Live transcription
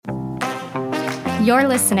You're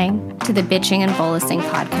listening to the Bitching and Bolusing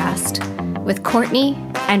podcast with Courtney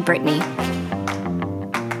and Brittany.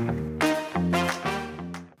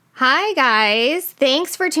 Hi, guys.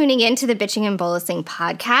 Thanks for tuning in to the Bitching and Bolusing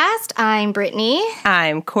podcast. I'm Brittany.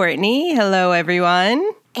 I'm Courtney. Hello,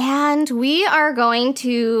 everyone. And we are going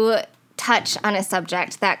to touch on a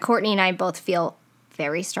subject that Courtney and I both feel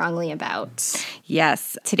very strongly about.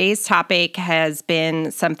 Yes. Today's topic has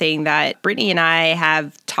been something that Brittany and I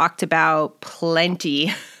have talked about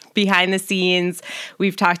plenty behind the scenes.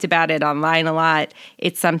 We've talked about it online a lot.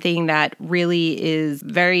 It's something that really is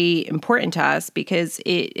very important to us because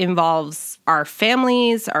it involves our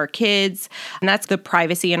families, our kids, and that's the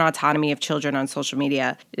privacy and autonomy of children on social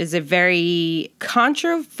media. It is a very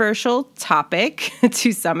controversial topic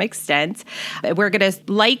to some extent. We're going to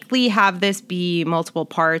likely have this be multiple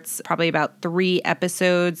parts, probably about 3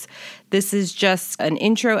 episodes. This is just an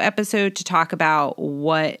intro episode to talk about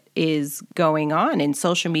what is going on in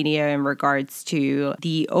social media in regards to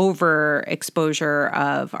the overexposure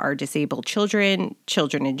of our disabled children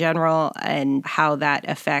in general, and how that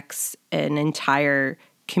affects an entire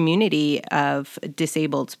community of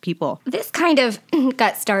disabled people. This kind of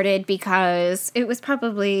got started because it was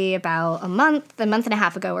probably about a month and a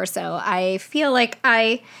half ago or so. I feel like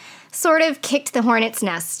I sort of kicked the hornet's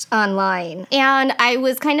nest online. And I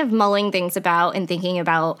was kind of mulling things about and thinking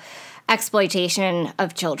about exploitation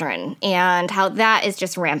of children and how that is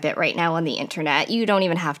just rampant right now on the internet. You don't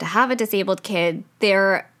even have to have a disabled kid.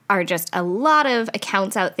 There are just a lot of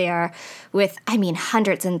accounts out there with,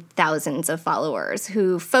 hundreds and thousands of followers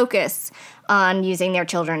who focus on using their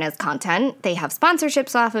children as content. They have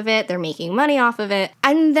sponsorships off of it. They're making money off of it.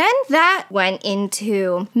 And then that went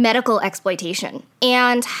into medical exploitation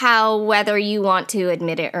and how, whether you want to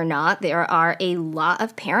admit it or not, there are a lot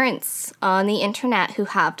of parents on the internet who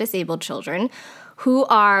have disabled children who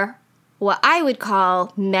are what I would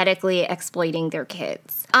call medically exploiting their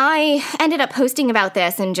kids. I ended up posting about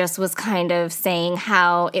this and just was kind of saying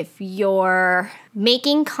how if you're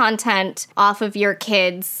making content off of your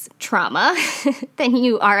kid's trauma, then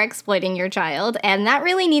you are exploiting your child, and that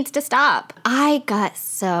really needs to stop. I got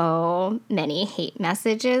so many hate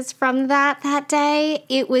messages from that day.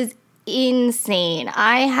 It was insane.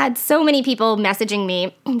 I had so many people messaging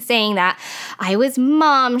me saying that I was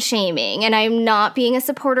mom shaming and I'm not being a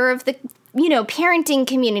supporter of the parenting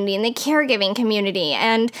community and the caregiving community,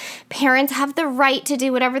 and parents have the right to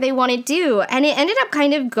do whatever they want to do. And it ended up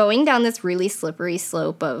kind of going down this really slippery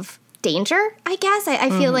slope of danger, I guess. I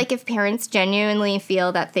feel like if parents genuinely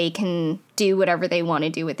feel that they can do whatever they want to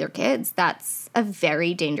do with their kids, that's a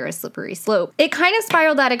very dangerous, slippery slope. It kind of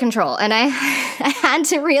spiraled out of control, and I had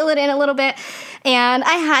to reel it in a little bit, and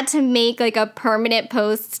I had to make like a permanent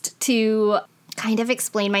post to kind of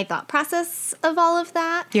explain my thought process of all of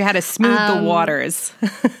that. You had to smooth the waters.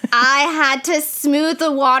 I had to smooth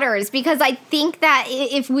the waters because I think that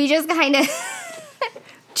if we just kind of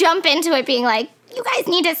jump into it being like, you guys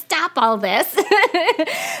need to stop all this,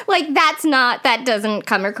 that doesn't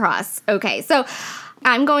come across. Okay, so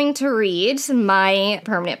I'm going to read my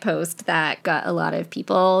permanent post that got a lot of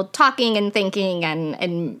people talking and thinking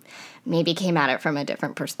and maybe came at it from a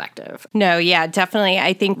different perspective. No, yeah, definitely.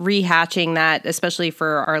 I think rehashing that, especially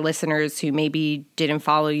for our listeners who maybe didn't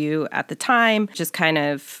follow you at the time, just kind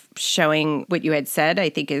of showing what you had said, I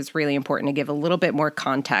think is really important to give a little bit more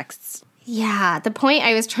context. Yeah, the point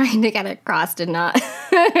I was trying to get across did not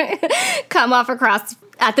come off across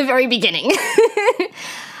at the very beginning.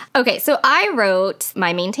 Okay, so I wrote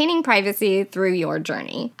my maintaining privacy through your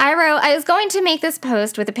journey. I was going to make this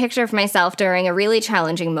post with a picture of myself during a really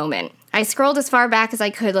challenging moment. I scrolled as far back as I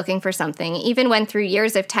could looking for something, even went through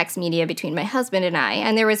years of text media between my husband and I,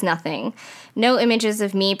 and there was nothing. No images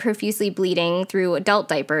of me profusely bleeding through adult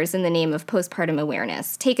diapers in the name of postpartum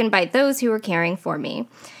awareness, taken by those who were caring for me.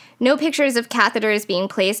 No pictures of catheters being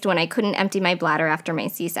placed when I couldn't empty my bladder after my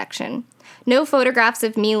C-section. No photographs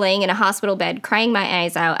of me laying in a hospital bed crying my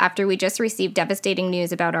eyes out after we just received devastating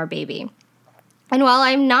news about our baby. And while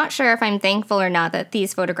I'm not sure if I'm thankful or not that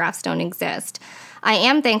these photographs don't exist, I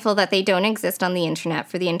am thankful that they don't exist on the internet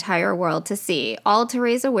for the entire world to see, all to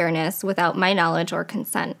raise awareness without my knowledge or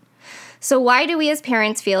consent. So why do we as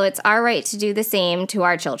parents feel it's our right to do the same to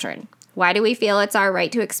our children? Why do we feel it's our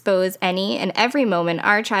right to expose any and every moment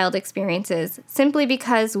our child experiences simply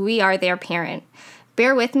because we are their parent?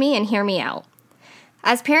 Bear with me and hear me out.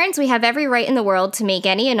 As parents, we have every right in the world to make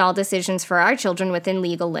any and all decisions for our children within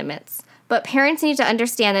legal limits. But parents need to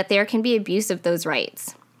understand that there can be abuse of those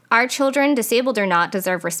rights. Our children, disabled or not,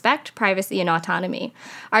 deserve respect, privacy, and autonomy.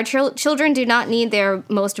 Our children do not need their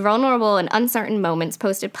most vulnerable and uncertain moments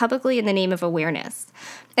posted publicly in the name of awareness.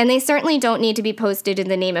 And they certainly don't need to be posted in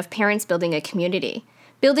the name of parents building a community.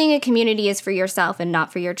 Building a community is for yourself and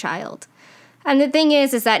not for your child. And the thing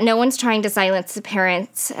is that no one's trying to silence the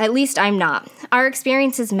parents. At least I'm not. Our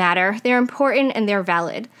experiences matter. They're important and they're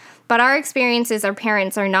valid. But our experiences, our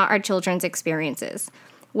parents, are not our children's experiences.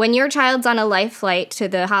 When your child's on a life flight to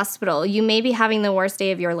the hospital, you may be having the worst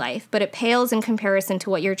day of your life, but it pales in comparison to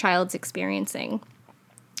what your child's experiencing.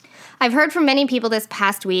 I've heard from many people this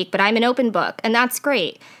past week, but I'm an open book, and that's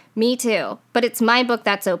great. Me too. But it's my book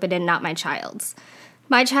that's open and not my child's.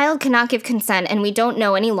 My child cannot give consent, and we don't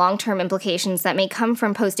know any long-term implications that may come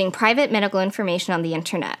from posting private medical information on the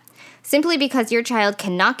internet. Simply because your child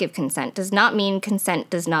cannot give consent does not mean consent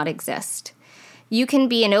does not exist. You can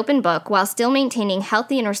be an open book while still maintaining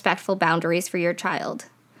healthy and respectful boundaries for your child.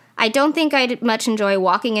 I don't think I'd much enjoy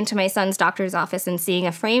walking into my son's doctor's office and seeing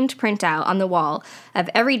a framed printout on the wall of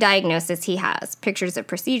every diagnosis he has, pictures of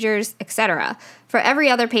procedures, etc., for every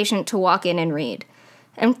other patient to walk in and read.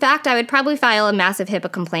 In fact, I would probably file a massive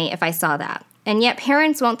HIPAA complaint if I saw that. And yet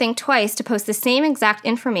parents won't think twice to post the same exact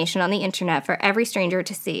information on the internet for every stranger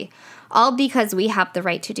to see, all because we have the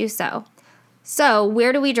right to do so. So,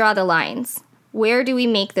 where do we draw the lines? Where do we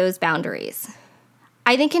make those boundaries?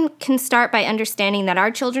 I think it can start by understanding that our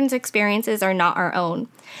children's experiences are not our own.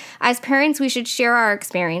 As parents, we should share our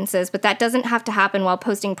experiences, but that doesn't have to happen while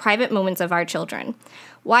posting private moments of our children.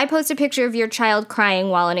 Why post a picture of your child crying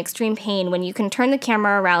while in extreme pain when you can turn the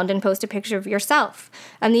camera around and post a picture of yourself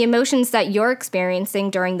and the emotions that you're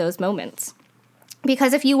experiencing during those moments?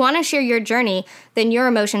 Because if you want to share your journey, then your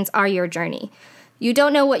emotions are your journey. You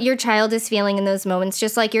don't know what your child is feeling in those moments,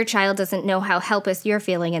 just like your child doesn't know how helpless you're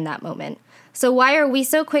feeling in that moment. So why are we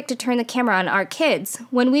so quick to turn the camera on our kids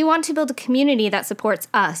when we want to build a community that supports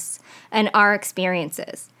us and our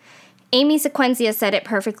experiences? Amy Sequenzia said it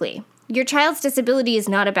perfectly. Your child's disability is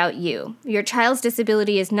not about you. Your child's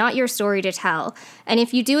disability is not your story to tell. And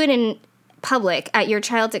if you do it in public at your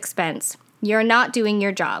child's expense, you're not doing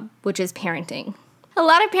your job, which is parenting. A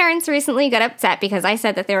lot of parents recently got upset because I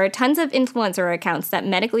said that there are tons of influencer accounts that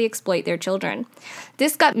medically exploit their children.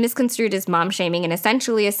 This got misconstrued as mom shaming and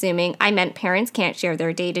essentially assuming I meant parents can't share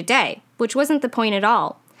their day-to-day, which wasn't the point at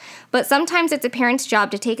all. But sometimes it's a parent's job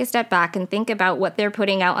to take a step back and think about what they're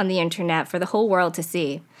putting out on the internet for the whole world to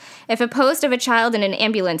see. If a post of a child in an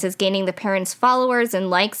ambulance is gaining the parents' followers and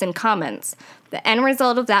likes and comments, the end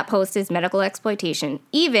result of that post is medical exploitation,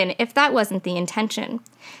 even if that wasn't the intention.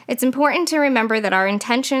 It's important to remember that our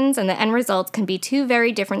intentions and the end results can be two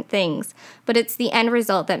very different things, but it's the end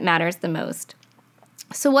result that matters the most.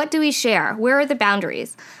 So what do we share? Where are the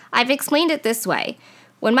boundaries? I've explained it this way.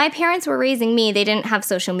 When my parents were raising me, they didn't have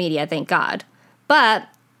social media, thank God. But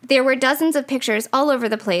there were dozens of pictures all over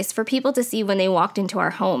the place for people to see when they walked into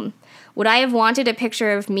our home. Would I have wanted a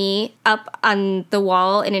picture of me up on the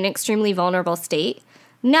wall in an extremely vulnerable state?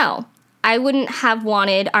 No. I wouldn't have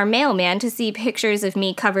wanted our mailman to see pictures of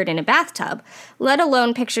me covered in a bathtub, let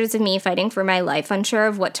alone pictures of me fighting for my life, unsure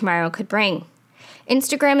of what tomorrow could bring.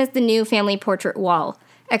 Instagram is the new family portrait wall,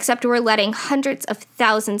 except we're letting hundreds of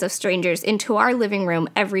thousands of strangers into our living room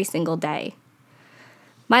every single day.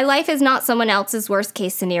 My life is not someone else's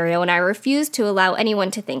worst-case scenario, and I refuse to allow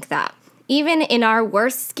anyone to think that. Even in our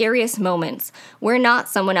worst, scariest moments, we're not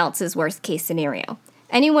someone else's worst-case scenario.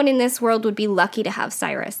 Anyone in this world would be lucky to have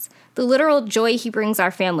Cyrus. The literal joy he brings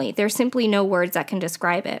our family, there's simply no words that can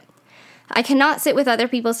describe it. I cannot sit with other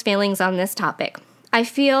people's feelings on this topic.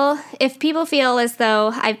 If people feel as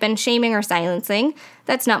though I've been shaming or silencing,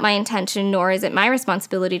 that's not my intention, nor is it my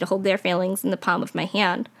responsibility to hold their feelings in the palm of my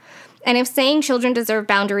hand. And if saying children deserve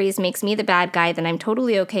boundaries makes me the bad guy, then I'm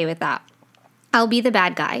totally okay with that. I'll be the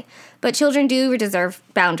bad guy. But children do deserve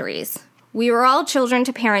boundaries. We were all children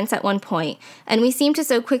to parents at one point, and we seem to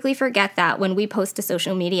so quickly forget that when we post to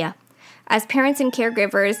social media. As parents and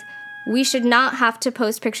caregivers, we should not have to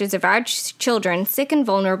post pictures of our children sick and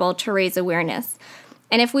vulnerable to raise awareness.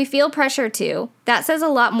 And if we feel pressure to, that says a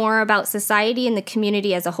lot more about society and the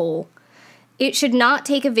community as a whole. It should not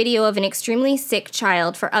take a video of an extremely sick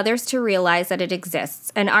child for others to realize that it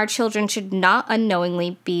exists, and our children should not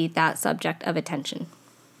unknowingly be that subject of attention.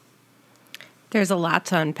 There's a lot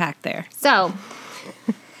to unpack there. So,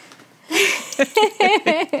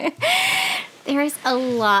 there's a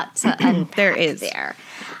lot to unpack there is. There.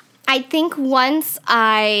 I think once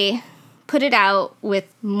I put it out with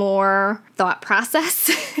more thought process,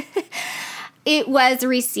 it was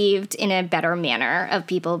received in a better manner of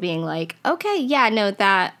people being like, okay, yeah, no,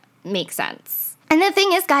 that makes sense. And the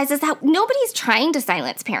thing is, guys, is that nobody's trying to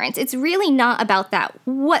silence parents. It's really not about that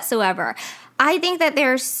whatsoever. I think that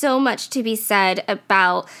there's so much to be said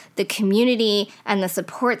about the community and the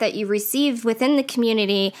support that you receive within the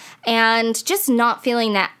community and just not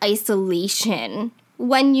feeling that isolation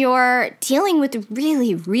when you're dealing with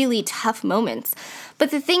really, really tough moments.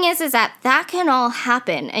 But the thing is that can all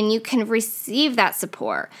happen and you can receive that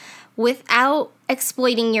support without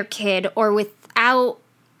exploiting your kid or without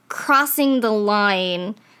crossing the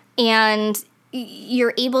line, and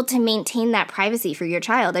you're able to maintain that privacy for your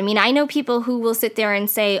child. I mean, I know people who will sit there and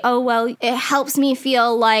say, oh, well, it helps me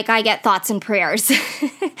feel like I get thoughts and prayers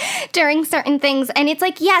during certain things. And it's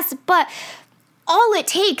like, yes, but all it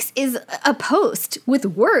takes is a post with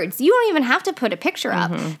words. You don't even have to put a picture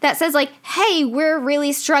up that says like, hey, we're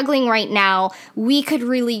really struggling right now. We could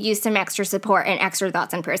really use some extra support and extra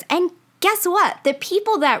thoughts and prayers. And guess what? The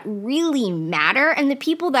people that really matter and the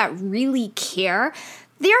people that really care,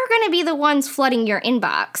 they're going to be the ones flooding your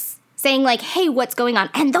inbox saying like, hey, what's going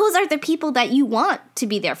on? And those are the people that you want to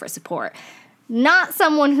be there for support. Not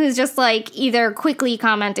someone who's just like either quickly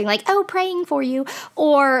commenting like, oh, praying for you,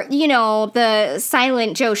 or, you know, the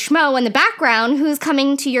silent Joe Schmo in the background who's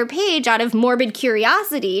coming to your page out of morbid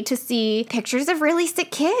curiosity to see pictures of really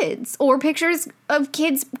sick kids or pictures of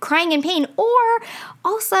kids crying in pain, or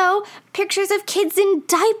also pictures of kids in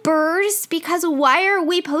diapers, because why are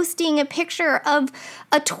we posting a picture of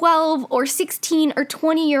a 12 or 16 or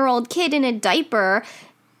 20-year-old kid in a diaper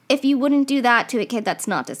if you wouldn't do that to a kid that's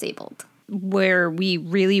not disabled? Where we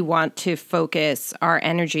really want to focus our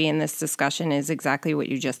energy in this discussion is exactly what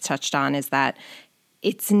you just touched on, is that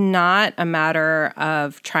it's not a matter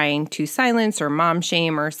of trying to silence or mom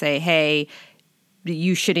shame or say, hey,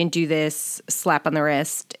 you shouldn't do this, slap on the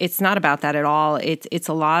wrist. It's not about that at all. It's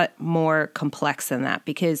a lot more complex than that,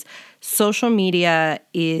 because social media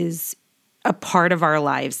is a part of our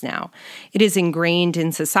lives now. It is ingrained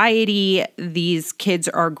in society. These kids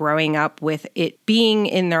are growing up with it being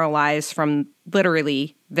in their lives from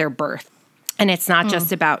literally their birth. And it's not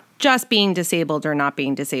just about just being disabled or not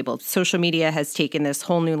being disabled. Social media has taken this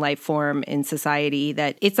whole new life form in society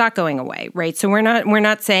that it's not going away, right? So we're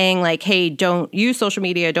not saying like, hey, don't use social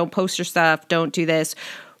media, don't post your stuff, don't do this.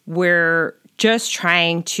 We're just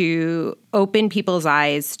trying to open people's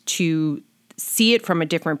eyes to see it from a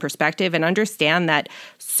different perspective and understand that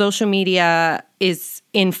social media is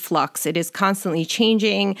in flux. It is constantly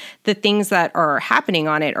changing. The things that are happening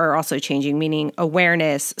on it are also changing, meaning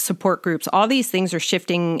awareness, support groups, all these things are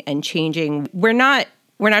shifting and changing. We're not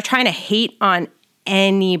trying to hate on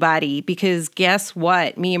anybody, because guess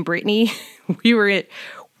what? Me and Brittany, we were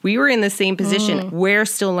in the same position. We're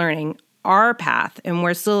still learning our path, and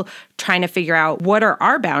we're still trying to figure out what are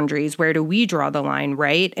our boundaries, where do we draw the line,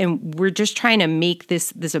 right? And we're just trying to make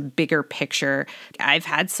this a bigger picture. I've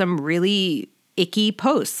had some really icky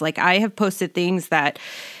posts. Like, I have posted things that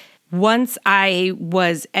once I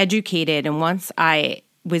was educated and once I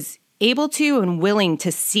was able to and willing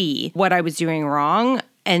to see what I was doing wrong,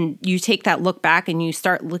 and you take that look back and you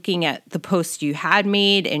start looking at the posts you had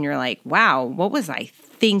made and you're like, wow, what was I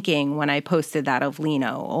thinking when I posted that of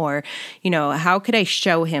Lino? Or, you know, how could I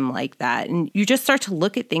show him like that? And you just start to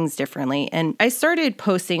look at things differently. And I started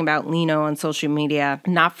posting about Lino on social media,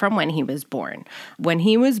 not from when he was born. When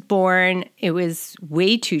he was born, it was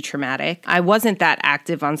way too traumatic. I wasn't that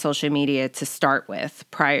active on social media to start with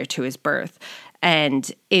prior to his birth.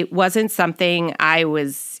 And it wasn't something I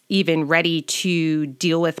was even ready to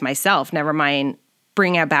deal with myself, never mind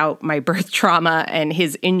bring about my birth trauma and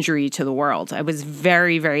his injury to the world. I was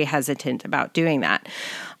very, very hesitant about doing that.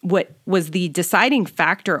 What was the deciding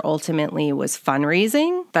factor ultimately was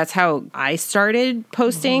fundraising. That's how I started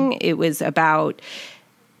posting. It was about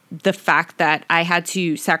the fact that I had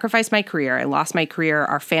to sacrifice my career. I lost my career.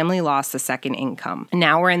 Our family lost a second income.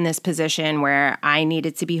 Now we're in this position where I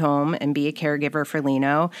needed to be home and be a caregiver for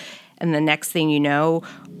Lino. And the next thing you know,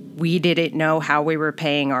 we didn't know how we were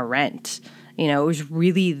paying our rent. You know, it was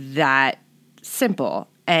really that simple.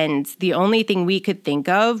 And the only thing we could think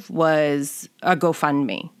of was a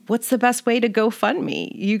GoFundMe. What's the best way to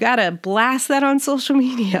GoFundMe? You got to blast that on social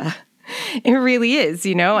media. It really is,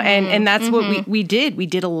 you know, and that's what we did. We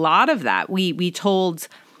did a lot of that. We told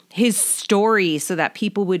his story so that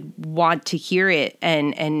people would want to hear it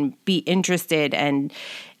and be interested. And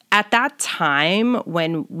at that time,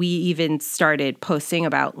 when we even started posting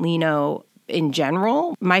about Lino in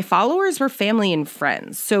general, my followers were family and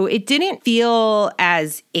friends. So it didn't feel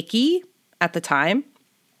as icky at the time.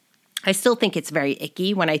 I still think it's very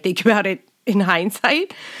icky when I think about it in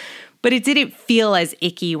hindsight. But it didn't feel as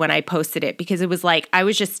icky when I posted it because it was like I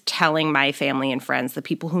was just telling my family and friends, the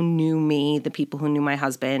people who knew me, the people who knew my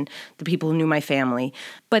husband, the people who knew my family.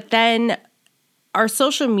 But then our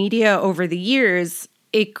social media over the years,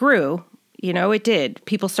 it grew. It did.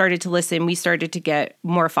 People started to listen. We started to get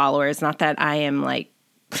more followers. Not that I am like,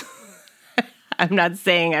 I'm not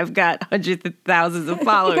saying I've got hundreds of thousands of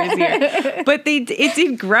followers here, but it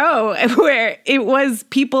did grow where it was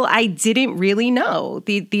people I didn't really know.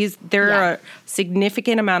 There are a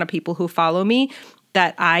significant amount of people who follow me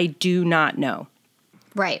that I do not know.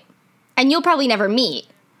 Right. And you'll probably never meet.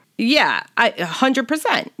 Yeah,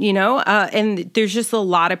 100%, and there's just a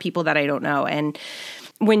lot of people that I don't know. And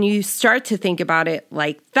when you start to think about it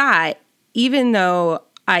like that, even though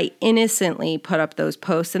I innocently put up those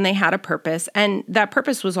posts and they had a purpose, and that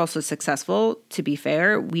purpose was also successful, to be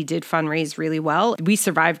fair. We did fundraise really well. We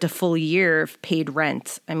survived a full year of paid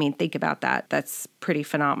rent. I mean, think about that. That's pretty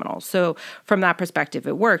phenomenal. So from that perspective,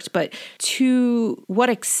 it worked. But to what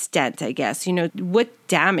extent, I guess, what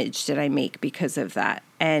damage did I make because of that?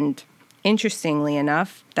 And interestingly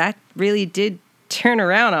enough, that really did turn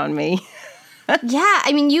around on me. Yeah,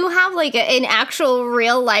 I mean, you have like an actual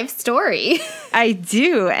real life story. I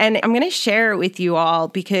do. And I'm going to share it with you all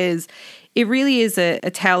because it really is a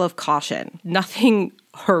tale of caution. Nothing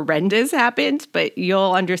horrendous happened, but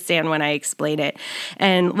you'll understand when I explain it.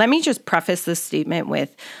 And let me just preface this statement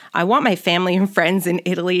with, I want my family and friends in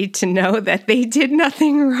Italy to know that they did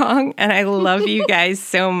nothing wrong. And I love you guys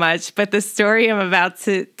so much. But the story I'm about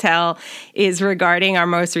to tell is regarding our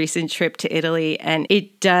most recent trip to Italy. And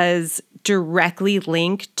it does directly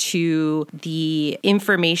link to the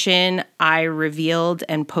information I revealed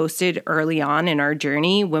and posted early on in our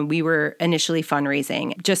journey when we were initially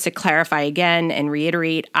fundraising. Just to clarify again and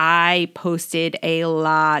reiterate, I posted a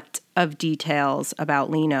lot of details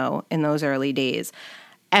about Lino in those early days.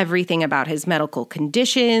 Everything about his medical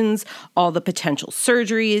conditions, all the potential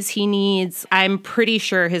surgeries he needs. I'm pretty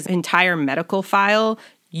sure his entire medical file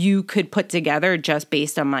you could put together just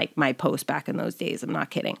based on my post back in those days. I'm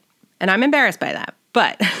not kidding. And I'm embarrassed by that.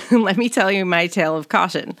 But let me tell you my tale of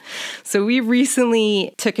caution. So we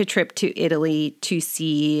recently took a trip to Italy to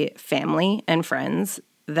see family and friends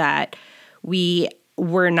that we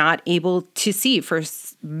were not able to see for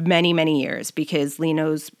many, many years because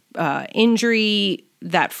Lino's injury,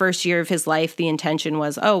 that first year of his life, the intention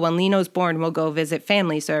was, when Lino's born, we'll go visit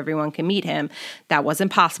family so everyone can meet him. That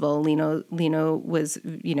wasn't possible. Lino was,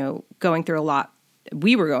 going through a lot.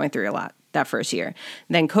 We were going through a lot that first year.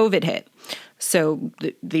 Then COVID hit. So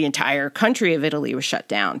the entire country of Italy was shut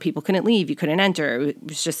down. People couldn't leave. You couldn't enter. It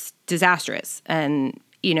was just disastrous. And,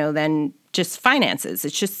 then just finances.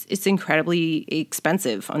 It's incredibly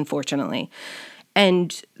expensive, unfortunately.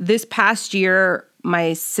 And this past year,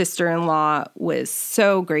 my sister-in-law was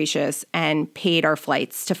so gracious and paid our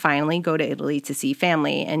flights to finally go to Italy to see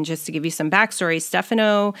family. And just to give you some backstory,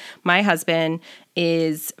 Stefano, my husband,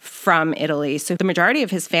 is from Italy. So the majority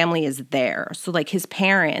of his family is there. So like his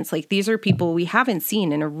parents, like these are people we haven't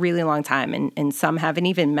seen in a really long time. And some haven't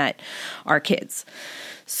even met our kids.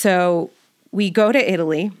 So we go to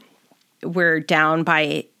Italy. We're down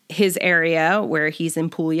by his area where he's in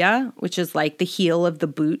Puglia, which is like the heel of the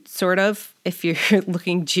boot, sort of, if you're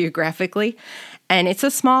looking geographically. And it's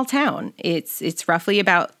a small town. It's roughly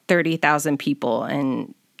about 30,000 people.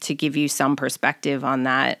 And to give you some perspective on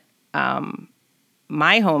that,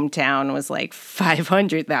 my hometown was like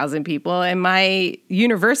 500,000 people, and my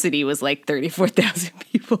university was like 34,000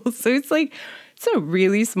 people. So it's a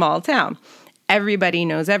really small town. Everybody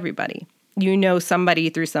knows everybody. You know somebody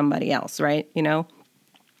through somebody else, right?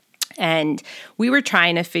 And we were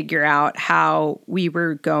trying to figure out how we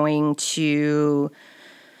were going to,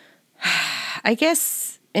 I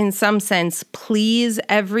guess, in some sense, please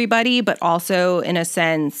everybody, but also in a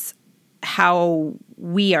sense, how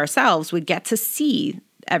we ourselves would get to see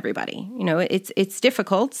everybody. It's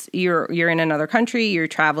difficult. You're in another country, you're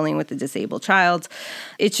traveling with a disabled child.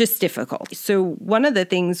 It's just difficult. So one of the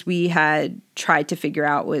things we had tried to figure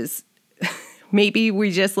out was maybe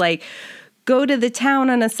we just go to the town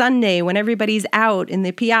on a Sunday when everybody's out in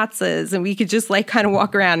the piazzas and we could just kind of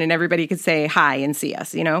walk around and everybody could say hi and see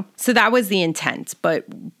us, So that was the intent. But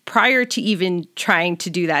prior to even trying to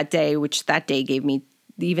do that day, which that day gave me,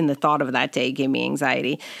 even the thought of that day gave me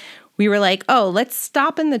anxiety, we were like, let's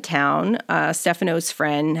stop in the town. Stefano's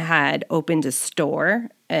friend had opened a store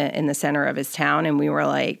in the center of his town. And we were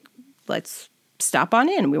like, let's stop on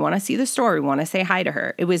in. We want to see the store. We want to say hi to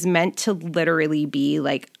her. It was meant to literally be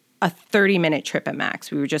like a 30-minute trip at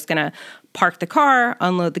max. We were just going to park the car,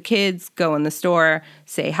 unload the kids, go in the store,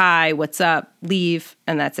 say hi, what's up, leave,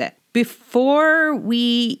 and that's it. Before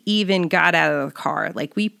we even got out of the car,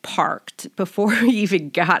 like we parked, before we even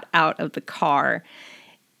got out of the car,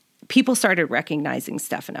 people started recognizing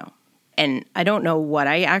Stefano. And I don't know what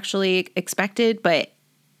I actually expected, but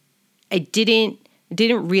I didn't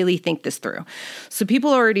really think this through. So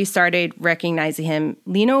people already started recognizing him.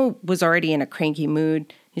 Lino was already in a cranky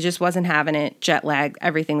mood. He just wasn't having it, jet lagged,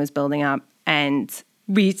 everything was building up. And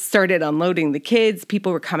we started unloading the kids.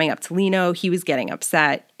 People were coming up to Lino. He was getting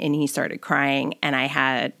upset and he started crying. And I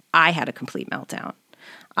had a complete meltdown.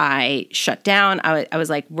 I shut down. I was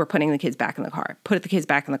like, we're putting the kids back in the car. Put the kids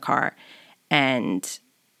back in the car. And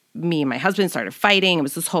me and my husband started fighting. It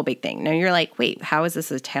was this whole big thing. Now you're like, wait, how is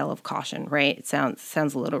this a tale of caution, right? It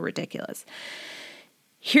sounds a little ridiculous.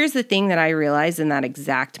 Here's the thing that I realized in that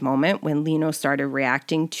exact moment when Lino started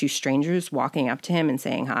reacting to strangers walking up to him and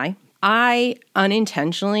saying hi. I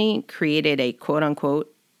unintentionally created a quote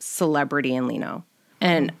unquote celebrity in Lino.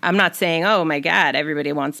 And I'm not saying, oh my God,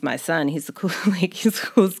 everybody wants my son. He's the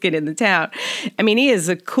coolest kid in the town. I mean, he is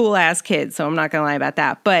a cool ass kid, so I'm not gonna lie about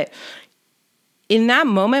that. But in that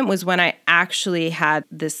moment was when I actually had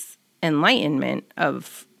this enlightenment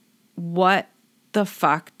of what the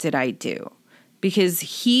fuck did I do? Because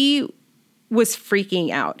he was freaking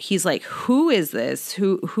out. He's like, who is this?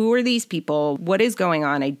 Who are these people? What is going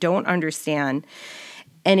on? I don't understand.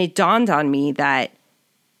 And it dawned on me that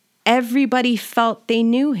everybody felt they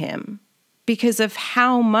knew him because of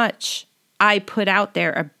how much I put out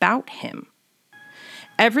there about him.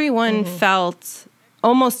 Everyone felt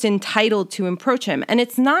almost entitled to approach him. And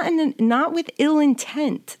it's not with ill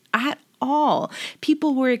intent at all.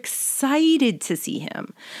 People were excited to see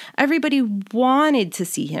him. Everybody wanted to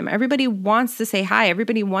see him. Everybody wants to say hi.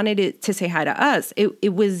 Everybody wanted to say hi to us.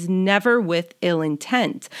 It was never with ill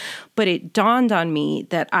intent. But it dawned on me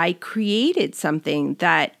that I created something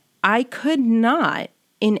that I could not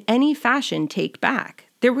in any fashion take back.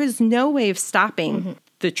 There was no way of stopping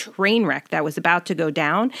the train wreck that was about to go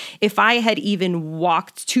down if I had even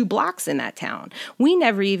walked 2 blocks in that town. We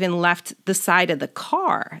never even left the side of the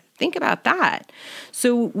car. Think about that.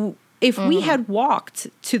 So if we had walked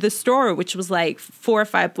to the store, which was like 4 or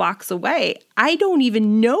 5 blocks away, I don't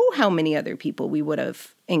even know how many other people we would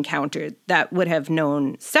have encountered that would have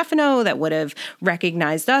known Stefano, that would have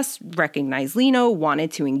recognized us, recognized Lino,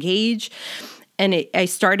 wanted to engage. And I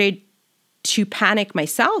started to panic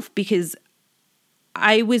myself because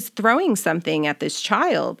I was throwing something at this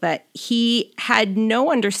child that he had no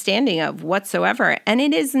understanding of whatsoever. And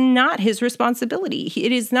it is not his responsibility. He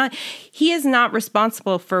is not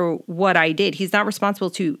responsible for what I did. He's not responsible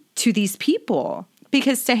to these people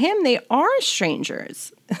because to him, they are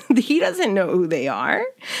strangers. He doesn't know who they are.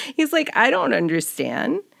 He's like, I don't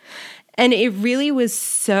understand. And it really was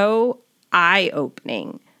so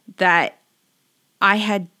eye-opening that I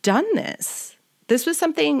had done this. This was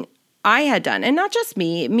something I had done, and not just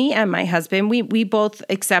me and my husband, we both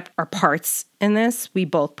accept our parts in this. We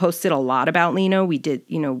both posted a lot about Lino. We did,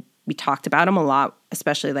 we talked about him a lot,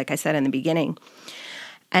 especially like I said in the beginning.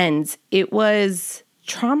 And it was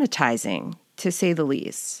traumatizing, to say the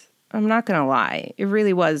least. I'm not going to lie. It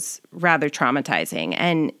really was rather traumatizing.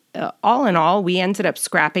 And all in all, we ended up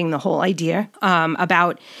scrapping the whole idea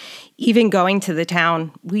about even going to the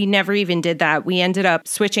town. We never even did that. We ended up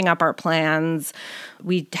switching up our plans.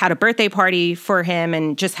 We had a birthday party for him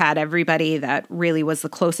and just had everybody that really was the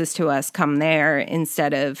closest to us come there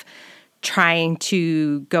instead of trying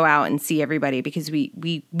to go out and see everybody because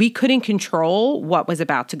we couldn't control what was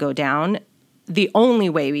about to go down. The only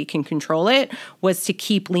way we can control it was to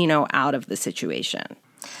keep Lino out of the situation.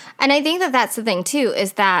 And I think that that's the thing, too,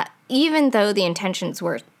 is that even though the intentions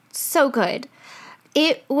were so good,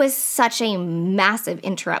 it was such a massive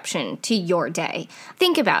interruption to your day.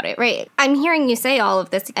 Think about it, right? I'm hearing you say all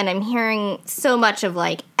of this, and I'm hearing so much of,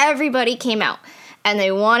 like, everybody came out, and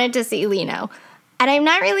they wanted to see Lino. And I'm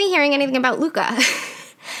not really hearing anything about Luca.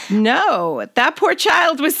 No, that poor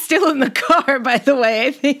child was still in the car, by the way,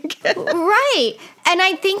 I think. Right. And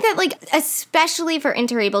I think that, like, especially for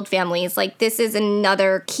interabled families, like, this is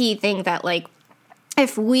another key thing that, like,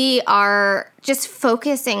 if we are just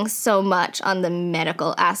focusing so much on the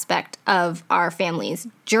medical aspect of our family's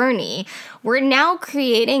journey, we're now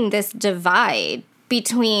creating this divide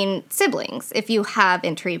between siblings, if you have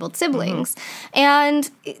interabled siblings. And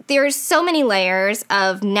there's so many layers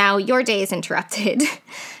of now your day is interrupted.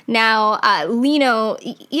 Now, Lino,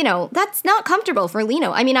 that's not comfortable for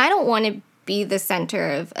Lino. I mean, I don't want to be the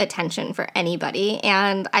center of attention for anybody,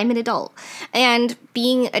 and I'm an adult. And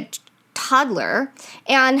being a toddler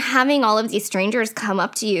and having all of these strangers come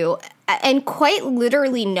up to you and quite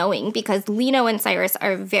literally knowing, because Lino and Cyrus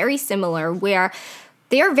are very similar, where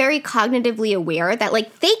they're very cognitively aware that,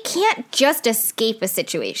 like, they can't just escape a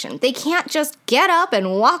situation. They can't just get up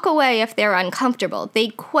and walk away if they're uncomfortable. They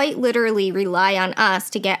quite literally rely on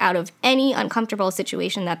us to get out of any uncomfortable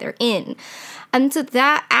situation that they're in. And so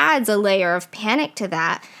that adds a layer of panic to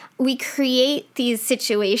that. We create these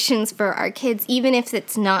situations for our kids, even if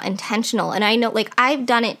it's not intentional. And I know, like, I've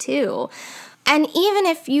done it too. And even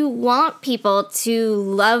if you want people to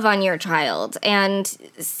love on your child and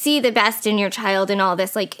see the best in your child and all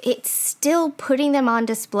this, like, it's still putting them on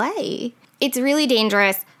display. It's really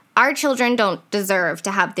dangerous. Our children don't deserve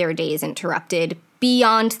to have their days interrupted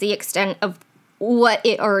beyond the extent of what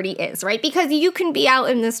it already is, right? Because you can be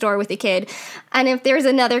out in the store with a kid, and if there's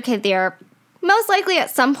another kid there, most likely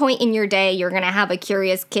at some point in your day, you're going to have a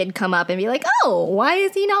curious kid come up and be like, oh, why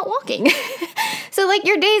is he not walking? So, like,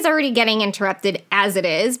 your day's already getting interrupted as it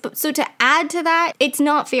is. But so to add to that, it's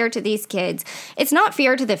not fair to these kids. It's not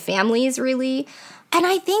fair to the families, really. And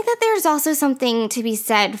I think that there's also something to be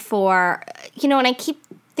said for, and I keep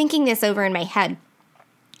thinking this over in my head.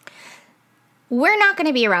 We're not going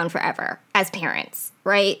to be around forever as parents,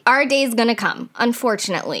 right? Our day's going to come,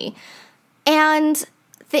 unfortunately. And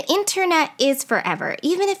the internet is forever.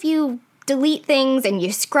 Even if you delete things and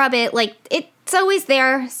you scrub it, like, it's always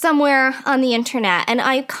there somewhere on the internet. And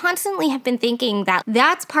I constantly have been thinking that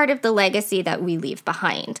that's part of the legacy that we leave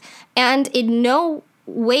behind. And in no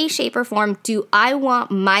way, shape, or form do I want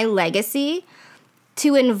my legacy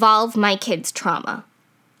to involve my kids' trauma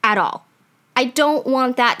at all. I don't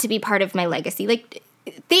want that to be part of my legacy. Like,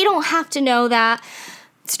 they don't have to know that.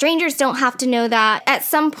 Strangers don't have to know that. At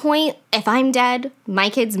some point, if I'm dead, my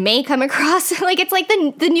kids may come across, like, it's like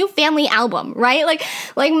the new family album, right? Like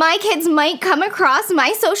my kids might come across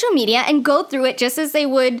my social media and go through it just as they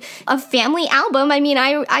would a family album. I mean,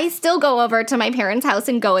 I still go over to my parents' house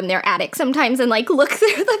and go in their attic sometimes and, like, look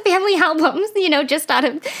through the family albums, just out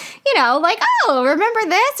of, like, oh, remember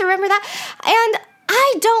this, remember that. And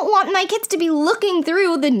I don't want my kids to be looking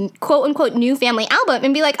through the quote-unquote new family album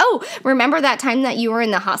and be like, oh, remember that time that you were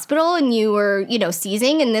in the hospital and you were,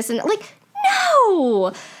 seizing and this and that? Like,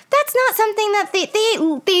 no, that's not something that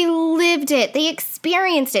they lived it. They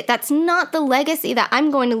experienced it. That's not the legacy that I'm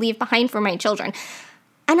going to leave behind for my children.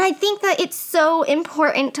 And I think that it's so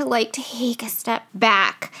important to, like, take a step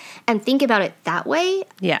back and think about it that way.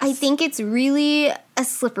 Yes. I think it's really a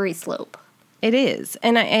slippery slope. It is.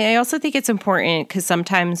 And I also think it's important because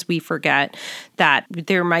sometimes we forget that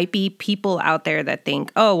there might be people out there that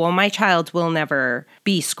think, oh, well, my child will never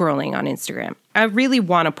be scrolling on Instagram. I really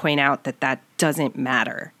want to point out that that doesn't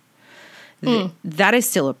matter. That is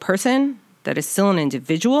still a person. That is still an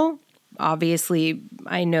individual. Obviously,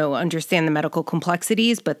 I understand the medical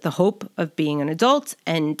complexities, but the hope of being an adult,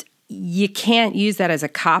 and you can't use that as a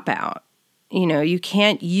cop-out. You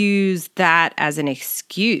can't use that as an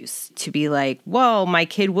excuse to be like, well, my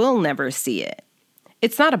kid will never see it.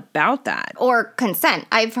 It's not about that. Or consent.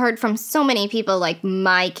 I've heard from so many people, like,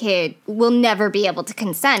 my kid will never be able to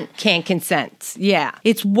consent. Can't consent. Yeah.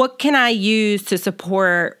 It's what can I use to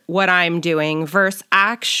support what I'm doing versus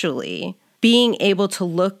actually being able to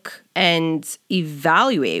look and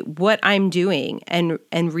evaluate what I'm doing and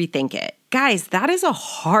rethink it. Guys, that is a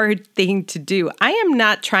hard thing to do. I am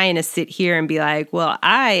not trying to sit here and be like, well,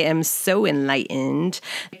 I am so enlightened.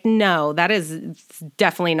 No, that is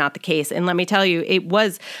definitely not the case. And let me tell you, it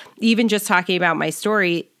was, even just talking about my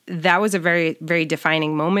story, that was a very, very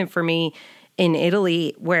defining moment for me in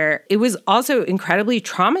Italy, where it was also incredibly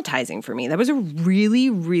traumatizing for me. That was a really,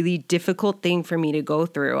 really difficult thing for me to go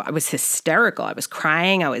through. I was hysterical. I was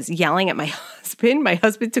crying. I was yelling at my husband. My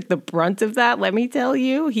husband took the brunt of that. Let me tell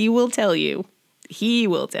you, he will tell you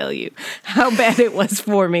how bad it was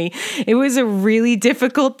for me. It was a really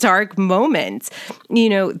difficult, dark moment.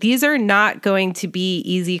 These are not going to be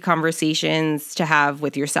easy conversations to have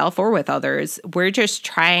with yourself or with others. We're just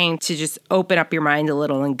trying to just open up your mind a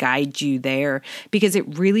little and guide you there, because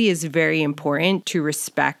it really is very important to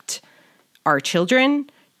respect our children,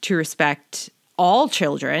 to respect all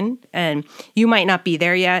children. And you might not be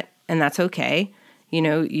there yet, and that's okay.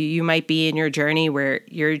 You might be in your journey where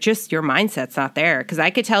your mindset's not there. Because I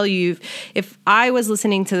could tell you, if I was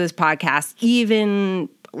listening to this podcast, even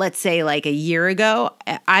let's say like a year ago,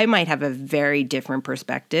 I might have a very different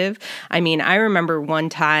perspective. I mean, I remember one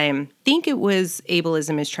time, I think it was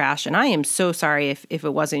Ableism is Trash, and I am so sorry if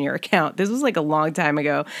it wasn't your account. This was like a long time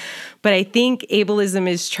ago. But I think Ableism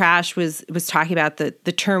is Trash was talking about the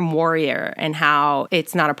term warrior and how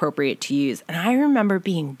it's not appropriate to use. And I remember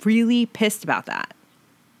being really pissed about that.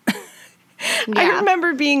 Yeah. I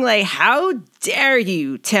remember being like, how dare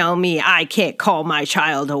you tell me I can't call my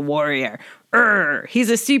child a warrior? He's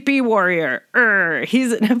a CP warrior.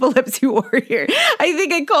 He's an epilepsy warrior. I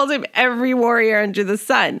think I called him every warrior under the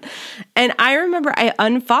sun. And I remember I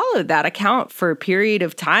unfollowed that account for a period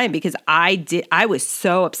of time because I was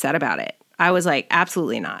so upset about it. I was like,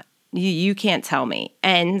 absolutely not. You can't tell me.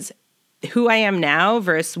 And who I am now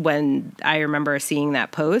versus when I remember seeing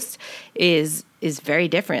that post is very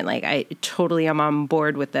different. Like, I totally am on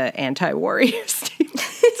board with the anti-warrior statement.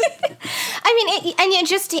 I mean,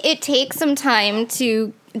 it takes some time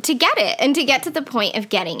to get it and to get to the point of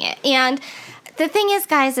getting it. And the thing is,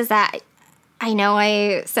 guys, is that I know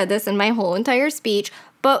I said this in my whole entire speech,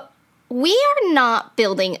 but we are not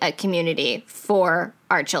building a community for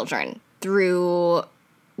our children through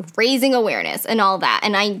raising awareness and all that.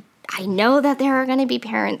 And I know that there are going to be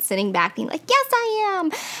parents sitting back being like, yes, I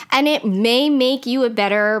am. And it may make you a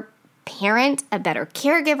better parent, a better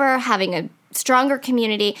caregiver, having a stronger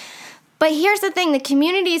community. But here's the thing, the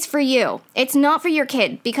community is for you. It's not for your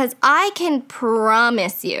kid, because I can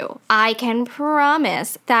promise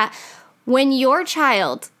that when your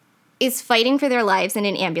child is fighting for their lives in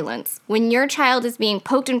an ambulance, when your child is being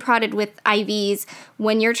poked and prodded with IVs,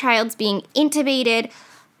 when your child's being intubated,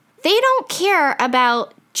 they don't care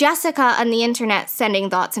about Jessica on the internet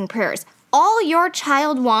sending thoughts and prayers. All your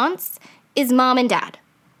child wants is mom and dad.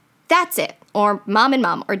 That's it. Or mom and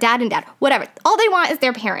mom, or dad and dad, whatever. All they want is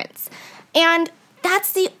their parents. And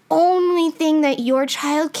that's the only thing that your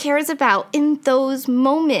child cares about in those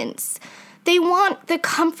moments. They want the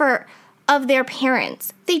comfort of their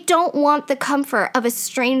parents. They don't want the comfort of a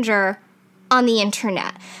stranger on the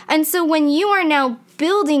internet. And so when you are now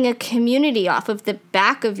building a community off of the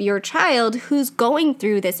back of your child who's going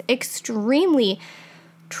through this extremely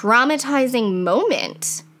traumatizing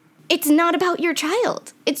moment, it's not about your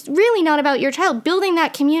child. It's really not about your child. Building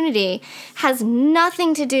that community has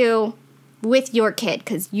nothing to do with your kid,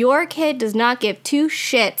 because your kid does not give two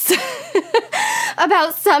shits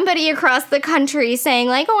about somebody across the country saying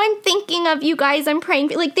like, oh, I'm thinking of you guys, I'm praying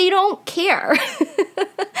for you. Like, they don't care.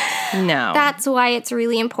 No. That's why it's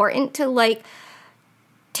really important to like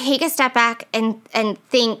take a step back and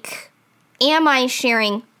think, am I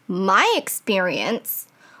sharing my experience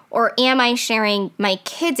or am I sharing my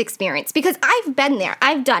kid's experience? Because I've been there.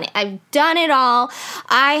 I've done it. I've done it all.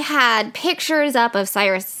 I had pictures up of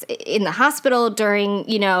Cyrus in the hospital during,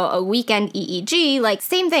 a weekend EEG. Like,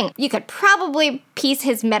 same thing. You could probably piece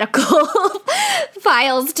his medical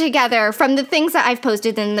files together from the things that I've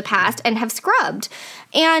posted in the past and have scrubbed.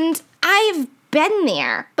 And I've been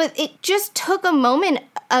there. But it just took a moment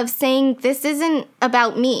of saying, this isn't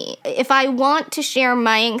about me. If I want to share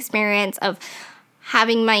my experience of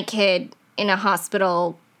having my kid in a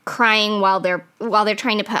hospital crying while they're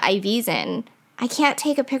trying to put IVs in, I can't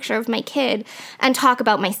take a picture of my kid and talk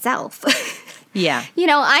about myself. Yeah.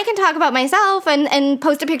 I can talk about myself and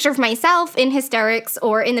post a picture of myself in hysterics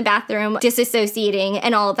or in the bathroom disassociating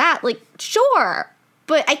and all of that. Like, sure.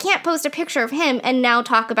 But I can't post a picture of him and now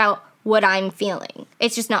talk about what I'm feeling.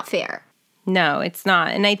 It's just not fair. No, it's not.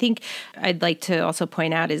 And I think I'd like to also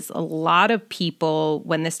point out is a lot of people,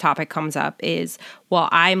 when this topic comes up, is, well,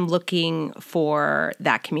 I'm looking for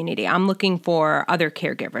that community. I'm looking for other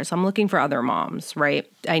caregivers. I'm looking for other moms,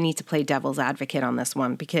 right? I need to play devil's advocate on this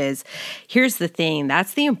one, because here's the thing.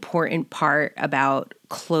 That's the important part about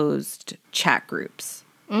closed chat groups.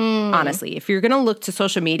 Honestly, if you're going to look to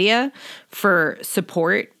social media for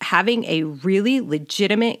support, having a really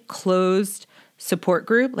legitimate closed support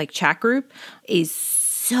group, like chat group, is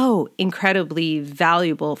so incredibly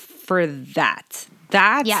valuable for that.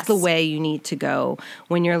 That's the way you need to go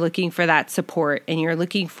when you're looking for that support and you're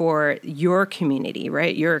looking for your community,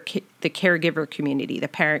 right? The caregiver community, the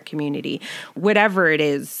parent community, whatever it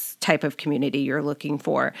is type of community you're looking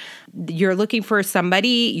for. You're looking for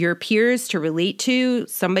somebody, your peers to relate to,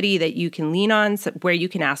 somebody that you can lean on, where you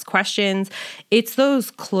can ask questions. It's those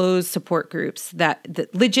closed support groups that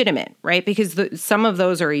legitimate, right? Because some of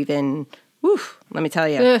those are even... let me tell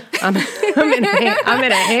you, I'm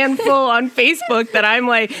in a handful on Facebook that I'm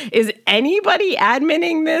like, is anybody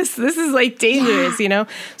adminning this? This is like dangerous,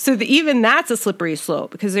 So even that's a slippery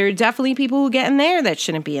slope, because there are definitely people who get in there that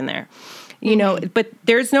shouldn't be in there. But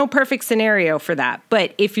there's no perfect scenario for that.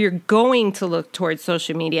 But if you're going to look towards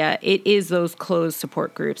social media, it is those closed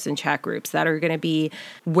support groups and chat groups that are going to be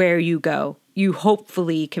where you go. You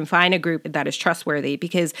hopefully can find a group that is trustworthy,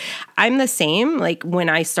 because I'm the same. Like, when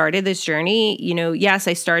I started this journey, yes,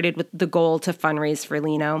 I started with the goal to fundraise for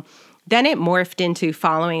Lino. Then it morphed into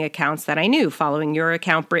following accounts that I knew, following your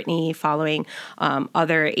account, Brittany, following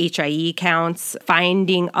other HIE accounts,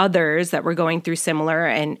 finding others that were going through similar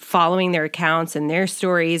and following their accounts and their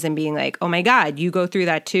stories and being like, oh my God, you go through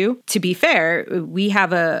that too? To be fair, we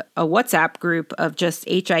have a WhatsApp group of just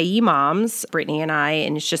HIE moms, Brittany and I,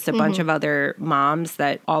 and it's just a bunch of other moms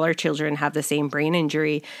that all our children have the same brain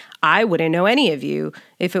injury. I wouldn't know any of you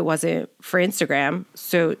if it wasn't for Instagram.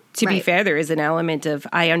 So to be fair, there is an element of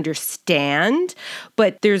I understand,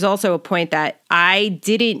 but there's also a point that I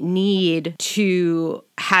didn't need to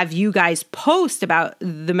have you guys post about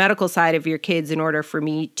the medical side of your kids in order for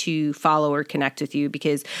me to follow or connect with you,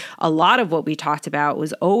 because a lot of what we talked about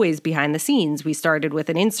was always behind the scenes. We started with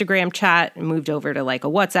an Instagram chat and moved over to like a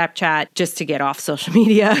WhatsApp chat just to get off social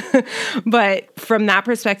media. But from that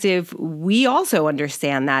perspective, we also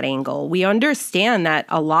understand that angle. We understand that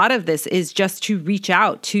a lot of this is just to reach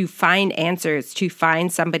out, to find answers, to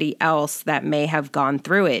find somebody else that may have gone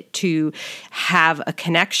through it, to have a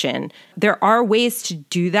connection. There are ways to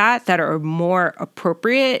do that are more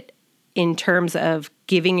appropriate in terms of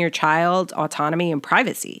giving your child autonomy and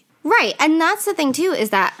privacy. Right. And that's the thing, too, is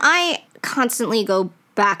that I constantly go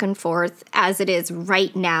back and forth as it is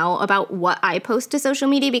right now about what I post to social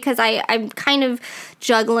media, because I'm kind of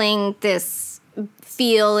juggling this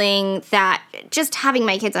feeling that just having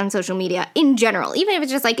my kids on social media in general, even if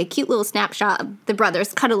it's just like a cute little snapshot of the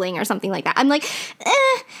brothers cuddling or something like that, I'm like,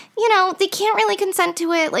 they can't really consent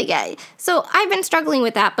to it. So I've been struggling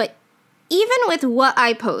with that. But even with what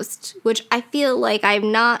I post, which I feel like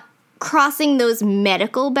I'm not crossing those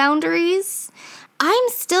medical boundaries, I'm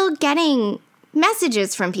still getting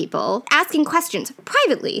messages from people asking questions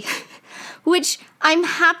privately, which I'm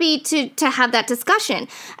happy to have that discussion.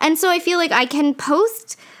 And so I feel like I can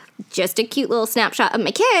post just a cute little snapshot of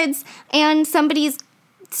my kids, and somebody's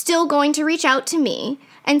still going to reach out to me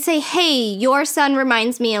and say, hey, your son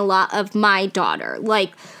reminds me a lot of my daughter.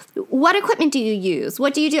 Like, what equipment do you use?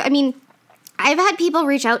 What do you do? I mean, I've had people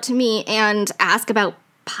reach out to me and ask about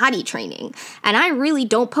potty training, and I really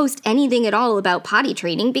don't post anything at all about potty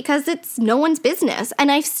training because it's no one's business.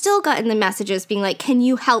 And I've still gotten the messages being like, can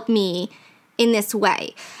you help me in this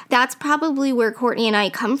way? That's probably where Courtney and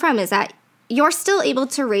I come from, is that you're still able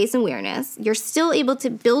to raise awareness. You're still able to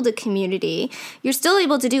build a community. You're still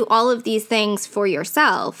able to do all of these things for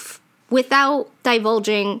yourself without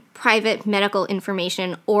divulging private medical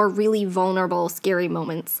information or really vulnerable, scary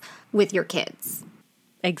moments with your kids.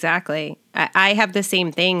 Exactly. I have the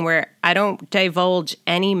same thing where I don't divulge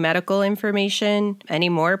any medical information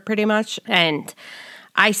anymore, pretty much. And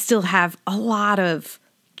I still have a lot of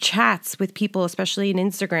chats with people, especially in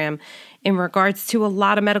Instagram, in regards to a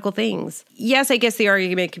lot of medical things. Yes, I guess the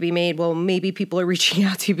argument could be made, well, maybe people are reaching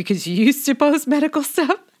out to you because you used to post medical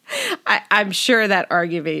stuff. I'm sure that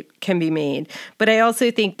argument can be made. But I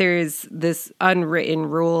also think there's this unwritten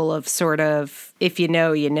rule of sort of, if you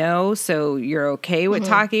know, you know, so you're okay with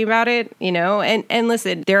talking about it, And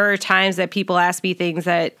listen, there are times that people ask me things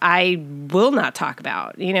that I will not talk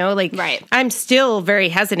about, Right. I'm still very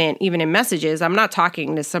hestant, even in messages. I'm not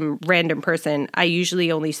talking to some random person. I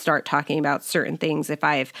usually only start talking about certain things if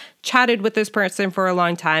I've chatted with this person for a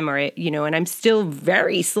long time and I'm still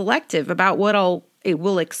very selective about what it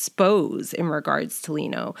will expose in regards to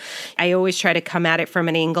Lino. I always try to come at it from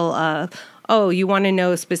an angle of, oh, you want to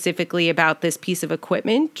know specifically about this piece of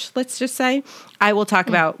equipment, let's just say. I will talk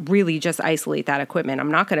about really just isolate that equipment.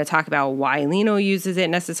 I'm not going to talk about why Lino uses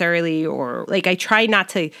it necessarily, or I try not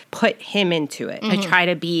to put him into it. I try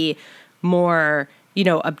to be more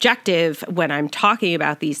objective when I'm talking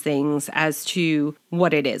about these things as to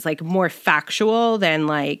what it is, more factual than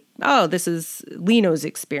oh, this is Lino's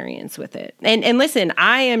experience with it. And listen,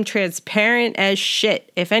 I am transparent as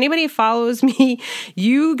shit. If anybody follows me,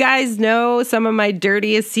 you guys know some of my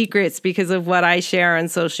dirtiest secrets because of what I share on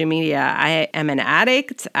social media. I am an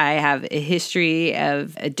addict. I have a history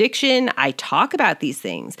of addiction. I talk about these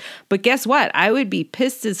things. But guess what? I would be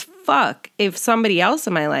pissed as fuck if somebody else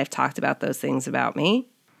in my life talked about those things about me.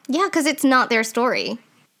 Yeah, because it's not their story.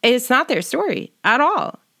 It's not their story at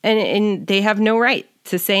all. And they have no right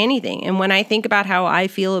to say anything. And when I think about how I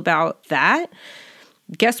feel about that,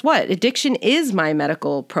 guess what? Addiction is my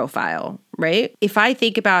medical profile, right? If I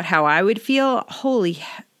think about how I would feel,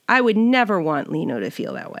 I would never want Lino to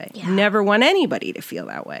feel that way. Yeah. Never want anybody to feel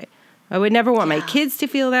that way. I would never want my kids to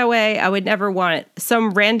feel that way. I would never want some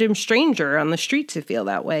random stranger on the street to feel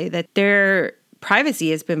that way, that their privacy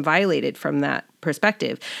has been violated from that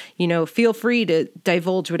perspective. Feel free to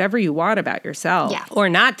divulge whatever you want about yourself or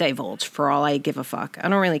not divulge, for all I give a fuck. I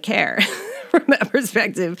don't really care. from that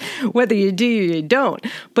perspective, whether you do or you don't.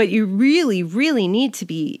 But you really, really need to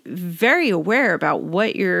be very aware about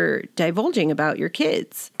what you're divulging about your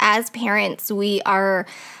kids. As parents,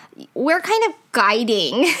 we're kind of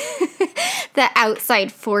guiding the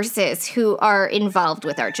outside forces who are involved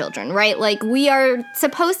with our children, right? Like, we are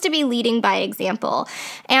supposed to be leading by example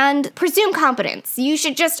and presume competence. You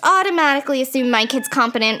should just automatically assume my kid's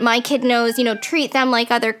competent, my kid knows, treat them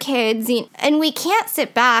like other kids. And we can't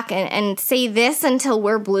sit back and say this until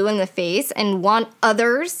we're blue in the face and want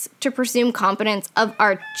others to presume competence of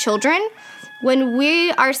our children when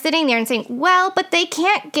we are sitting there and saying, well, but they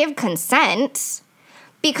can't give consent.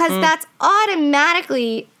 Because that's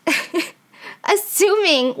automatically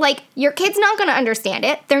assuming, like, your kid's not going to understand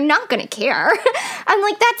it. They're not going to care. I'm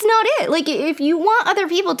like, that's not it. Like, if you want other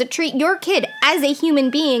people to treat your kid as a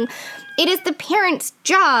human being, it is the parent's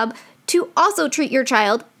job to also treat your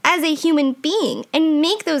child as a human being and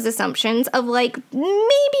make those assumptions of, like,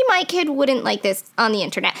 maybe my kid wouldn't like this on the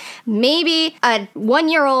internet. Maybe a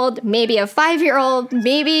 1-year-old, maybe a 5-year-old,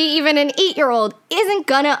 maybe even an 8-year-old isn't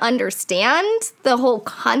gonna understand the whole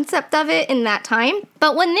concept of it in that time.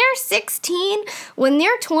 But when they're 16, when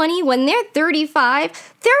they're 20, when they're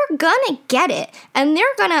 35, they're gonna get it. And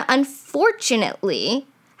they're gonna, unfortunately,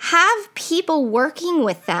 have people working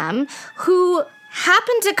with them who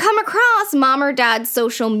happen to come across mom or dad's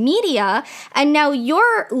social media, and now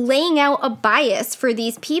you're laying out a bias for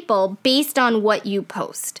these people based on what you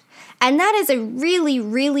post. And that is a really,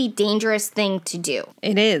 really dangerous thing to do.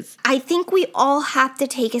 It is. I think we all have to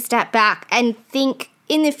take a step back and think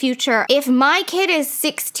in the future, if my kid is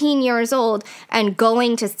 16 years old and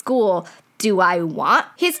going to school, do I want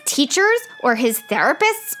his teachers or his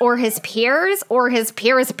therapists or his peers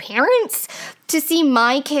parents to see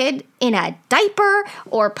my kid in a diaper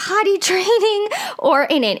or potty training or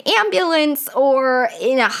in an ambulance or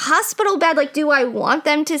in a hospital bed? Like, do I want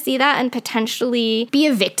them to see that and potentially be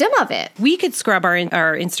a victim of it? We could scrub our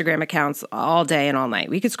Instagram accounts all day and all night.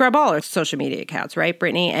 We could scrub all our social media accounts, right,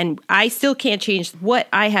 Brittany? And I still can't change what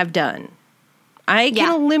I have done. I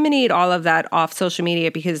can eliminate all of that off social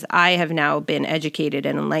media because I have now been educated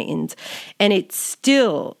and enlightened, and it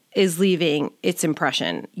still is leaving its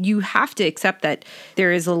impression. You have to accept that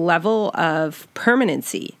there is a level of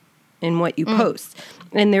permanency in what you post,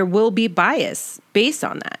 and there will be bias based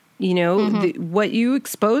on that. What you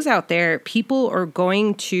expose out there, people are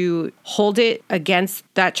going to hold it against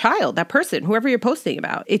that child, that person, whoever you're posting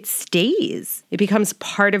about. It stays. It becomes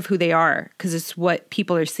part of who they are because it's what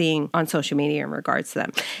people are seeing on social media in regards to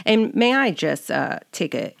them. And may I just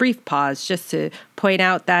take a brief pause just to point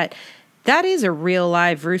out that is a real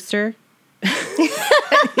live rooster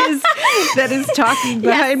that is talking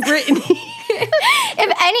behind Brittany.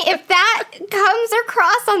 If that comes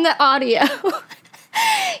across on the audio...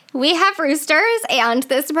 We have roosters, and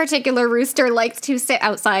this particular rooster likes to sit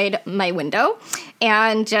outside my window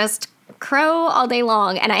and just crow all day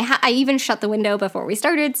long. And I even shut the window before we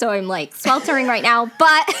started, so I'm like sweltering right now.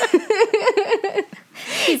 But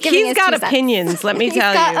he's got opinions, let me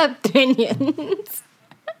tell you. He's got opinions.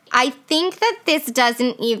 I think that this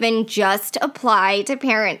doesn't even just apply to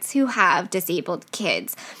parents who have disabled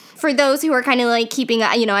kids. For those who are kind of like keeping,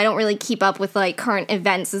 I don't really keep up with like current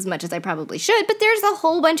events as much as I probably should, but there's a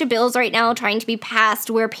whole bunch of bills right now trying to be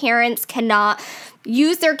passed where parents cannot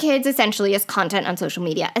use their kids essentially as content on social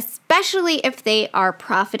media, especially if they are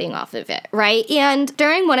profiting off of it, right? And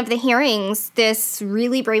during one of the hearings, this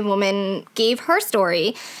really brave woman gave her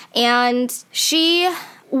story, and she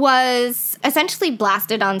was essentially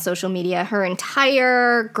blasted on social media her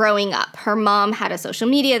entire growing up. Her mom had a social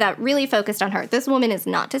media that really focused on her. This woman is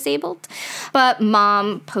not disabled, but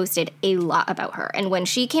mom posted a lot about her. And when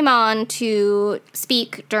she came on to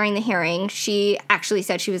speak during the hearing, she actually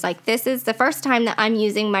said, she was like, this is the first time that I'm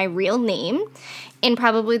using my real name in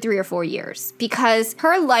probably 3 or 4 years, because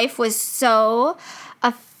her life was so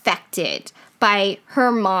affected by her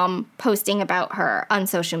mom posting about her on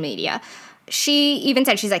social media. She even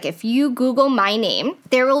said, she's like, if you Google my name,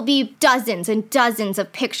 there will be dozens and dozens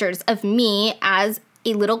of pictures of me as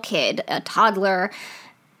a little kid, a toddler,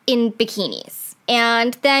 in bikinis.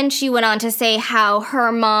 And then she went on to say how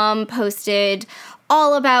her mom posted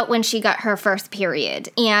all about when she got her first period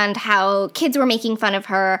and how kids were making fun of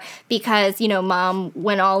her because, mom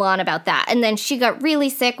went all on about that. And then she got really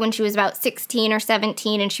sick when she was about 16 or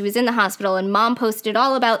 17 and she was in the hospital, and mom posted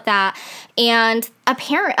all about that. And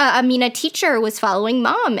a teacher was following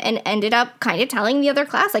mom and ended up kind of telling the other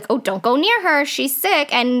class, like, oh, don't go near her, she's sick.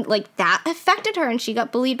 And like that affected her and she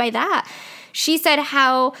got bullied by that. She said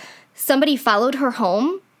how somebody followed her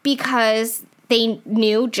home because they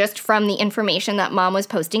knew just from the information that mom was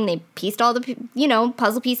posting. They pieced all the,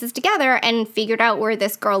 puzzle pieces together and figured out where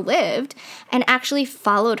this girl lived and actually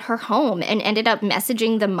followed her home and ended up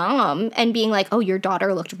messaging the mom and being like, oh, your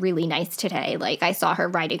daughter looked really nice today. Like, I saw her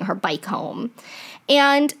riding her bike home.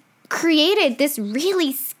 And created this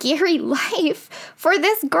really scary life for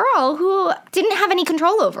this girl who didn't have any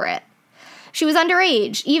control over it. She was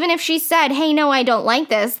underage. Even if she said, hey, no, I don't like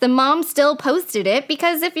this, the mom still posted it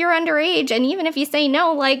because if you're underage and even if you say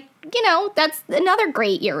no, that's another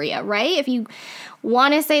gray area, right? If you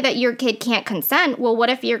want to say that your kid can't consent, well, what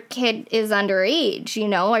if your kid is underage?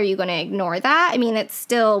 Are you going to ignore that? I mean, it's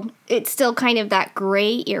still kind of that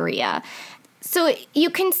gray area. So you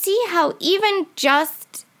can see how even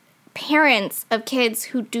just parents of kids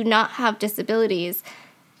who do not have disabilities,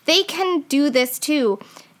 they can do this too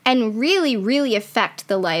and really, really affect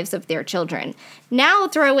the lives of their children. Now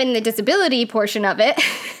throw in the disability portion of it,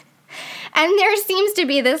 and there seems to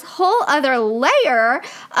be this whole other layer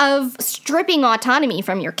of stripping autonomy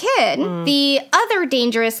from your kid. The other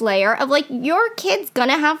dangerous layer of, your kid's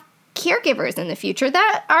gonna have caregivers in the future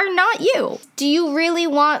that are not you. Do you really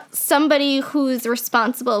want somebody who's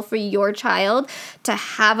responsible for your child to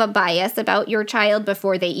have a bias about your child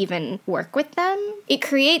before they even work with them? It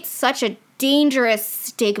creates such a dangerous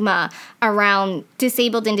stigma around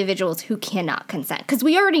disabled individuals who cannot consent. Because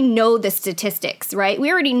we already know the statistics, right?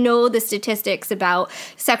 We already know the statistics about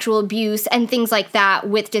sexual abuse and things like that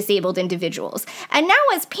with disabled individuals. And now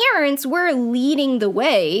as parents, we're leading the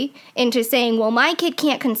way into saying, well, my kid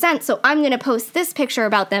can't consent, so I'm going to post this picture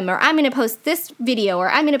about them, or I'm going to post this video, or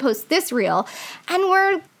I'm going to post this reel. And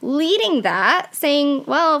we're leading that, saying,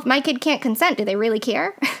 well, if my kid can't consent, do they really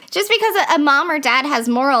care? Just because a mom or dad has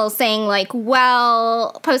morals saying,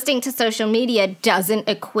 well, posting to social media doesn't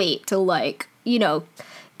equate to,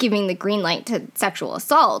 giving the green light to sexual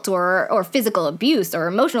assault or physical abuse or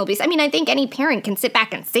emotional abuse. I mean, I think any parent can sit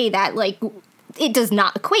back and say that, it does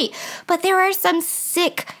not equate. But there are some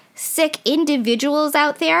sick individuals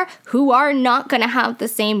out there who are not going to have the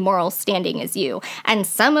same moral standing as you. And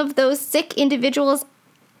some of those sick individuals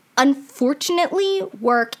unfortunately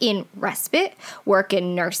work in respite, work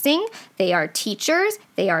in nursing. They are teachers,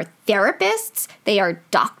 they are therapists, they are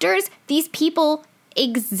doctors. These people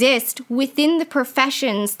exist within the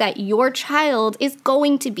professions that your child is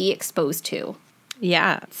going to be exposed to.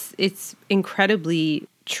 Yeah, it's incredibly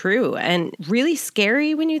true and really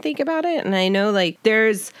scary when you think about it. And I know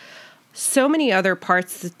there's so many other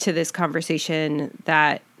parts to this conversation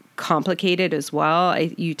that complicate it as well.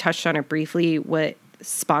 You touched on it briefly, what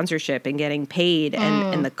sponsorship and getting paid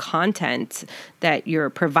and the content that you're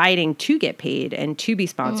providing to get paid and to be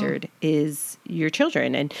sponsored is your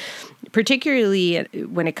children. And particularly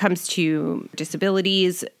when it comes to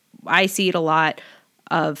disabilities, I see it a lot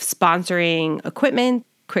of sponsoring equipment.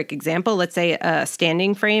 Quick example, let's say a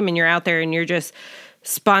standing frame and you're out there and you're just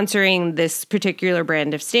sponsoring this particular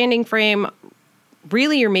brand of standing frame.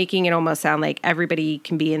 Really, you're making it almost sound like everybody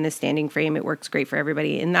can be in this standing frame. It works great for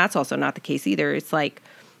everybody. And that's also not the case either. It's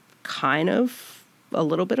kind of a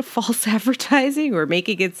little bit of false advertising or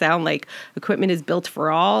making it sound like equipment is built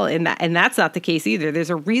for all. And that's not the case either.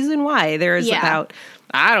 There's a reason why there's about,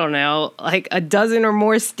 I don't know, a dozen or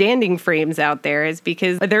more standing frames out there is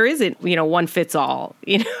because there isn't, one fits all,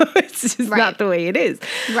 it's just not the way it is.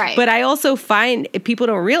 Right. But I also find people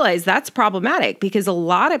don't realize that's problematic because a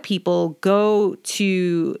lot of people go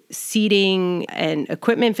to seating and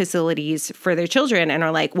equipment facilities for their children and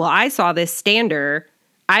are like, well, I saw this stander.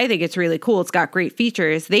 I think it's really cool. It's got great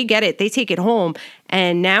features. They get it. They take it home.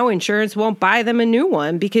 And now insurance won't buy them a new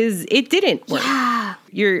one because it didn't work. Yeah.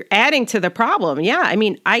 You're adding to the problem. Yeah. I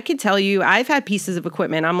mean, I could tell you, I've had pieces of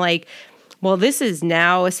equipment. I'm like, well, this is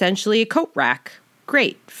now essentially a coat rack.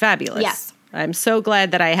 Great. Fabulous. Yes. I'm so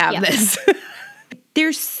glad that I have this.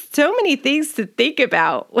 There's so many things to think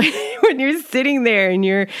about when you're sitting there and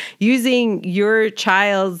you're using your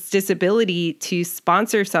child's disability to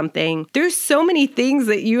sponsor something. There's so many things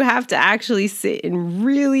that you have to actually sit and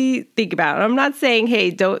really think about. I'm not saying,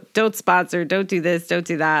 hey, don't sponsor, don't do this, don't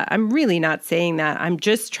do that. I'm really not saying that. I'm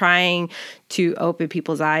just trying to open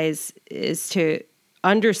people's eyes is to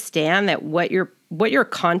understand that what your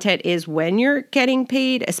content is when you're getting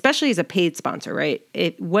paid, especially as a paid sponsor, right?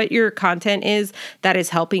 What your content is that is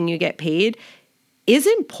helping you get paid is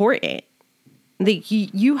important.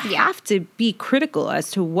 You have to be critical as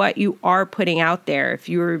to what you are putting out there if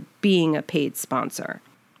you're being a paid sponsor.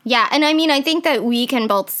 Yeah, and I mean, I think that we can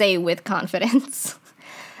both say with confidence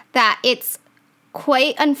that it's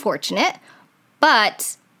quite unfortunate,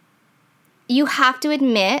 but you have to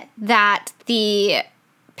admit that the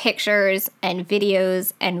pictures and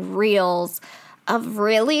videos and reels of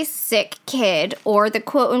really sick kid or the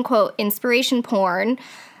quote-unquote inspiration porn,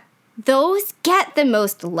 those get the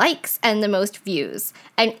most likes and the most views.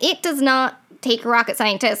 And it does not take a rocket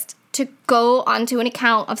scientist to go onto an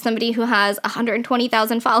account of somebody who has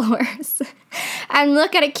 120,000 followers and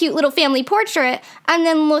look at a cute little family portrait and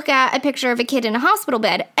then look at a picture of a kid in a hospital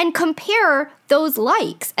bed and compare those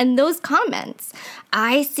likes and those comments.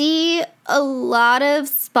 I see a lot of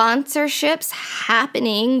sponsorships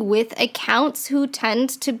happening with accounts who tend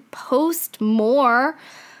to post more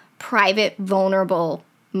private, vulnerable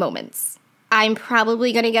moments. I'm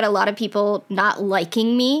probably going to get a lot of people not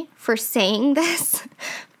liking me for saying this,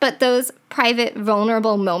 but those private,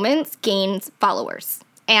 vulnerable moments gains followers.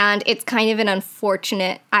 And it's kind of an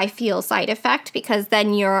unfortunate, I feel, side effect, because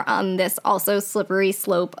then you're on this also slippery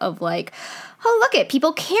slope of like, oh, look it,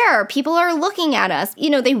 people care. People are looking at us. You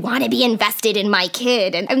know, they want to be invested in my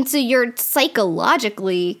kid. And so you're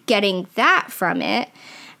psychologically getting that from it.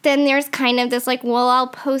 Then there's kind of this like, well, I'll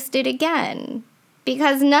post it again.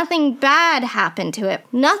 Because nothing bad happened to it.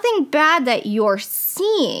 Nothing bad that you're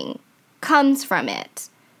seeing comes from it.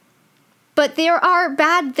 But there are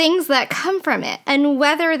bad things that come from it. And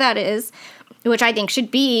whether that is, which I think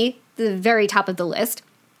should be the very top of the list,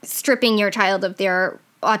 stripping your child of their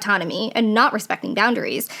autonomy and not respecting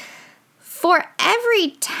boundaries, for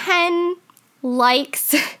every 10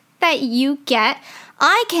 likes that you get,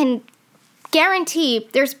 I can guarantee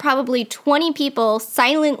there's probably 20 people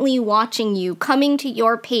silently watching you, coming to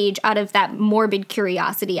your page out of that morbid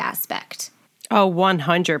curiosity aspect. Oh,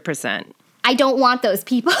 100%. I don't want those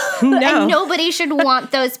people. No. And nobody should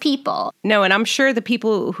want those people. No, and I'm sure the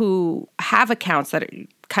people who have accounts that are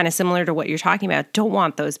kind of similar to what you're talking about don't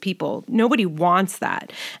want those people. Nobody wants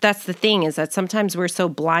that. That's the thing, is that sometimes we're so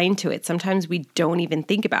blind to it. Sometimes we don't even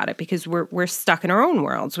think about it because we're stuck in our own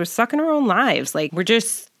worlds. We're stuck in our own lives. Like, we're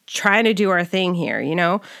just trying to do our thing here, you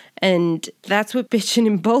know? And that's what bitchin'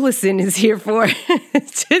 and bolusing is here for,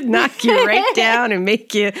 to knock you right down and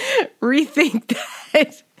make you rethink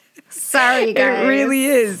that. Sorry, guys. It really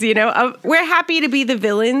is, you know. We're happy to be the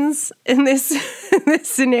villains in this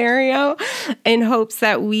scenario, in hopes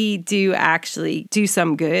that we do actually do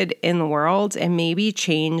some good in the world and maybe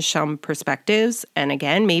change some perspectives. And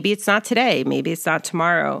again, maybe it's not today, maybe it's not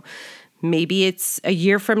tomorrow. Maybe it's a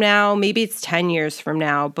year from now, maybe it's 10 years from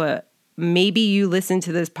now, but maybe you listen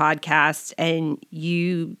to this podcast and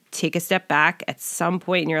you take a step back at some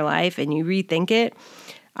point in your life and you rethink it.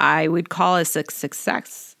 I would call us a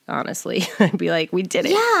success, honestly. I'd be like, we did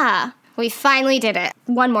it. Yeah, we finally did it.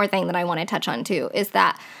 One more thing that I want to touch on too is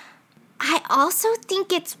that I also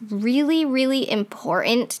think it's really, really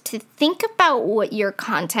important to think about what your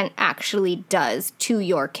content actually does to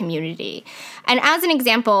your community. And as an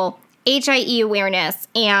example, HIE awareness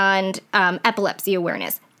and epilepsy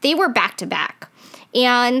awareness, they were back to back.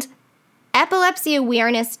 And Epilepsy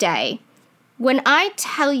Awareness Day, when I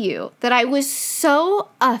tell you that I was so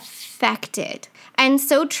affected and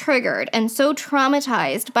so triggered and so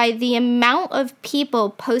traumatized by the amount of people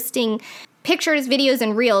posting pictures, videos,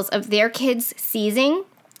 and reels of their kids seizing,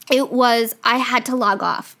 I had to log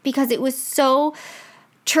off because it was so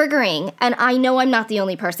triggering, and I know I'm not the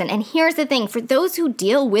only person. And here's the thing, for those who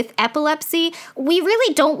deal with epilepsy, we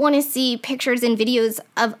really don't want to see pictures and videos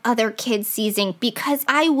of other kids seizing, because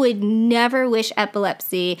I would never wish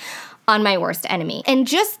epilepsy on my worst enemy. And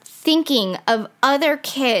just thinking of other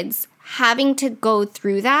kids having to go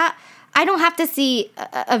through that, I don't have to see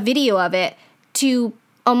a video of it to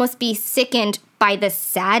almost be sickened by the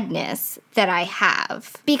sadness that I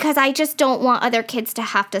have, because I just don't want other kids to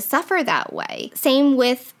have to suffer that way. Same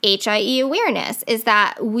with HIE awareness, is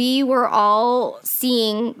that we were all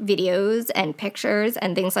seeing videos and pictures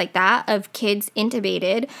and things like that of kids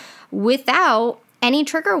intubated without any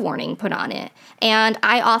trigger warning put on it. And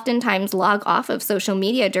I oftentimes log off of social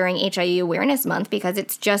media during HIE Awareness Month because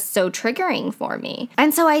it's just so triggering for me.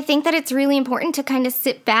 And so I think that it's really important to kind of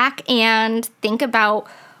sit back and think about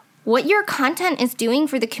what your content is doing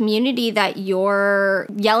for the community that you're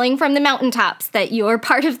yelling from the mountaintops, that you're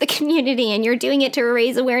part of the community and you're doing it to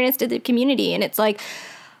raise awareness to the community. And it's like,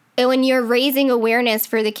 when you're raising awareness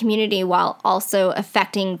for the community while also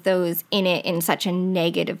affecting those in it in such a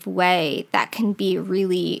negative way, that can be a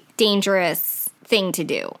really dangerous thing to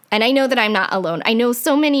do. And I know that I'm not alone. I know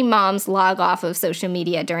so many moms log off of social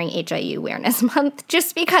media during HIE Awareness Month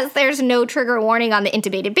just because there's no trigger warning on the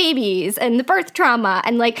intubated babies and the birth trauma.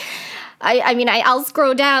 And like, I'll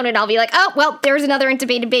scroll down and I'll be like, oh, well, there's another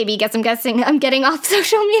intubated baby. Guess I'm guessing I'm getting off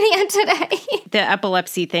social media today. The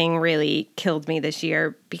epilepsy thing really killed me this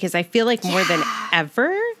year because I feel like more than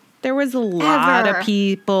ever, There was a lot of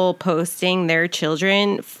people posting their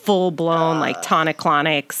children full-blown, like,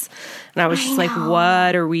 tonic-clonics. And I was just like,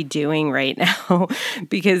 what are we doing right now?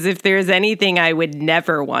 Because if there's anything I would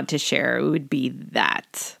never want to share, it would be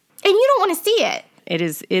that. And you don't want to see it.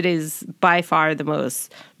 It is by far the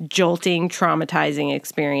most jolting, traumatizing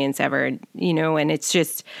experience ever. And it's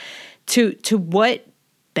just, to what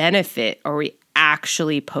benefit are we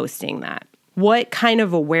actually posting that? What kind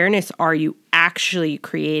of awareness are you actually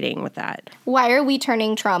creating with that? Why are we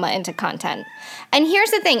turning trauma into content? And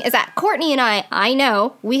here's the thing, is that Courtney and I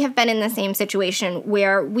know we have been in the same situation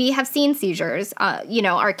where we have seen seizures,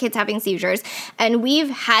 our kids having seizures, and we've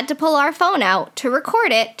had to pull our phone out to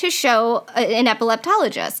record it to show an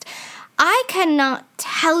epileptologist. I cannot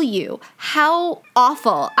tell you how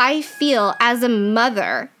awful I feel as a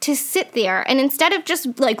mother to sit there and instead of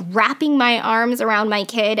just like wrapping my arms around my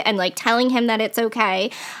kid and like telling him that it's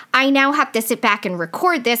okay, I now have to sit back and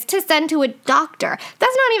record this to send to a doctor.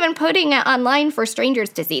 That's not even putting it online for strangers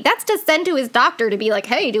to see. That's to send to his doctor to be like,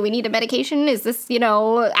 hey, do we need a medication? Is this,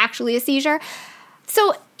 actually a seizure?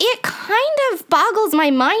 So it kind of boggles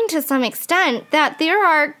my mind to some extent that there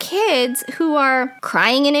are kids who are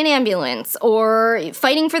crying in an ambulance or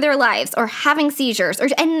fighting for their lives or having seizures.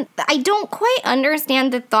 And I don't quite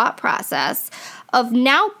understand the thought process of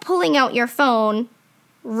now pulling out your phone,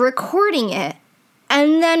 recording it,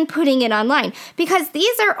 and then putting it online. Because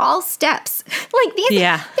these are all steps. There's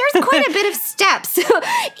quite a bit of steps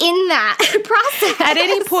in that process. At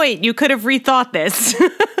any point, you could have rethought this.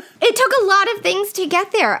 It took a lot of things to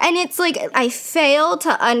get there. And it's like, I fail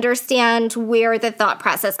to understand where the thought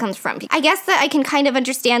process comes from. I guess that I can kind of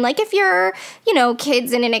understand, like, if you're,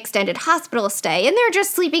 kids in an extended hospital stay and they're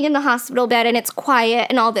just sleeping in the hospital bed and it's quiet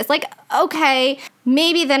and all this, like, okay,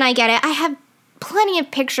 maybe then I get it. I have plenty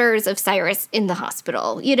of pictures of Cyrus in the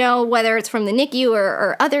hospital, whether it's from the NICU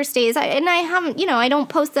or other stays. I haven't, I don't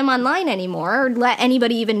post them online anymore or let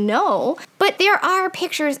anybody even know. But there are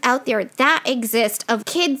pictures out there that exist of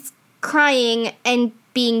kids crying and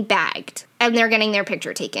being bagged and they're getting their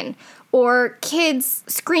picture taken. Or kids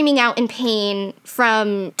screaming out in pain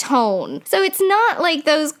from tone. So it's not like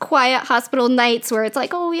those quiet hospital nights where it's like,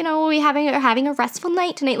 oh, we're having a restful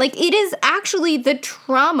night tonight. Like, it is actually the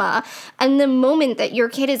trauma and the moment that your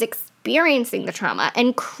kid is experiencing the trauma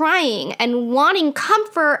and crying and wanting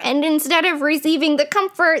comfort, and instead of receiving the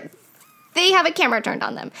comfort, they have a camera turned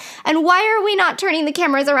on them. And why are we not turning the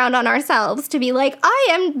cameras around on ourselves to be like, I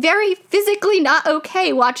am very physically not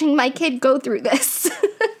okay watching my kid go through this?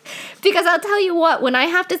 Because I'll tell you what, when I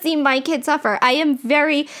have to see my kid suffer, I am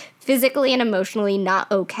very physically and emotionally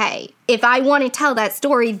not okay. If I want to tell that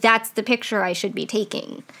story, that's the picture I should be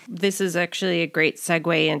taking. This is actually a great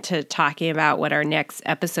segue into talking about what our next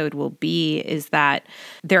episode will be, is that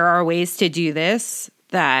there are ways to do this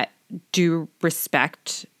that do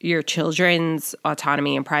respect your children's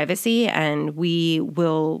autonomy and privacy, and we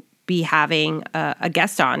will be having a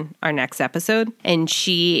guest on our next episode, and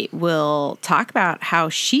she will talk about how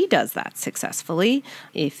she does that successfully.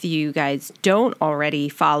 If you guys don't already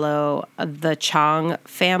follow the Chong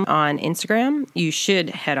fam on Instagram, you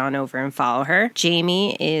should head on over and follow her.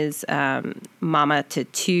 Jamie is mama to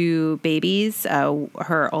 2 babies.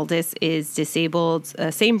 Her oldest is disabled,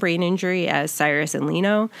 same brain injury as Cyrus and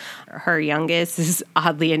Lino. Her youngest is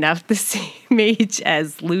oddly enough the same age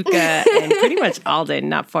as Luca and pretty much Alden,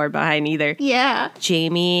 not far behind either. Yeah.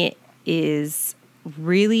 Jamie is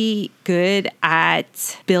really good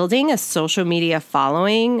at building a social media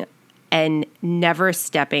following and never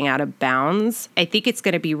stepping out of bounds. I think it's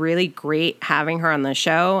going to be really great having her on the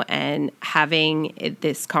show and having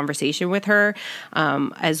this conversation with her,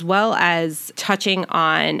 as well as touching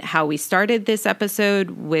on how we started this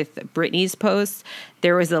episode with Brittany's post.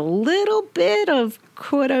 There was a little bit of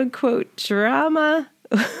quote-unquote drama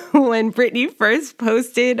when Brittany first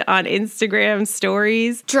posted on Instagram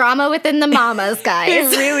stories. Drama within the mamas, guys.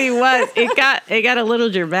 It really was. It got a little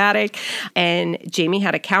dramatic, and Jamie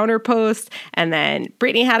had a counter post, and then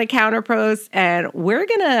Brittany had a counter post, and we're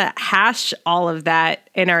gonna hash all of that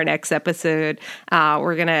in our next episode.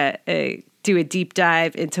 We're gonna do a deep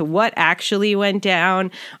dive into what actually went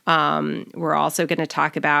down. We're also going to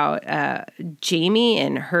talk about Jamie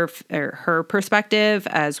and her perspective,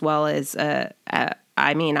 as well as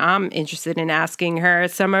I'm interested in asking her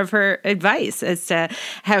some of her advice as to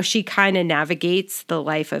how she kind of navigates the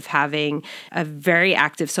life of having a very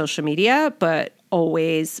active social media, but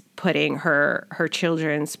always putting her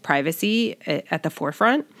children's privacy at the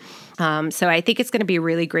forefront. So I think it's going to be a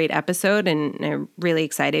really great episode, and I'm really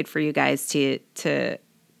excited for you guys to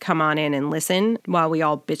come on in and listen while we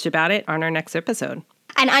all bitch about it on our next episode.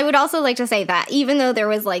 And I would also like to say that even though there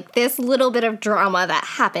was like this little bit of drama that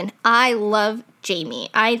happened, I love Jamie.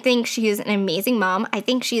 I think she is an amazing mom. I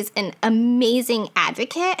think she's an amazing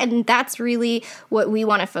advocate. And that's really what we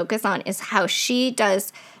want to focus on, is how she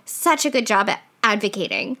does such a good job at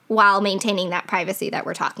advocating while maintaining that privacy that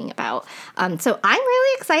we're talking about. So I'm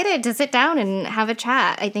really excited to sit down and have a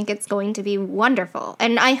chat. I think it's going to be wonderful.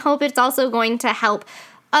 And I hope it's also going to help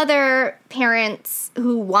other parents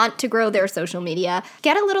who want to grow their social media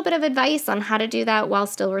get a little bit of advice on how to do that while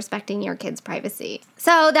still respecting your kids' privacy.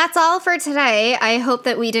 So that's all for today. I hope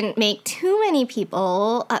that we didn't make too many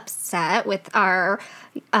people upset with our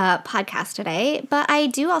podcast today, but I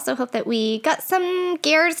do also hope that we got some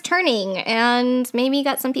gears turning and maybe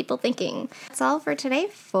got some people thinking. That's all for today,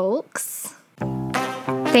 folks.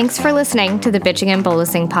 Thanks for listening to the Bitching and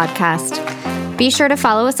Bolusing podcast. Be sure to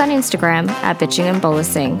follow us on Instagram at Bitching and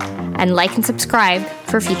Bolusing, and like and subscribe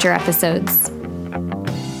for future episodes.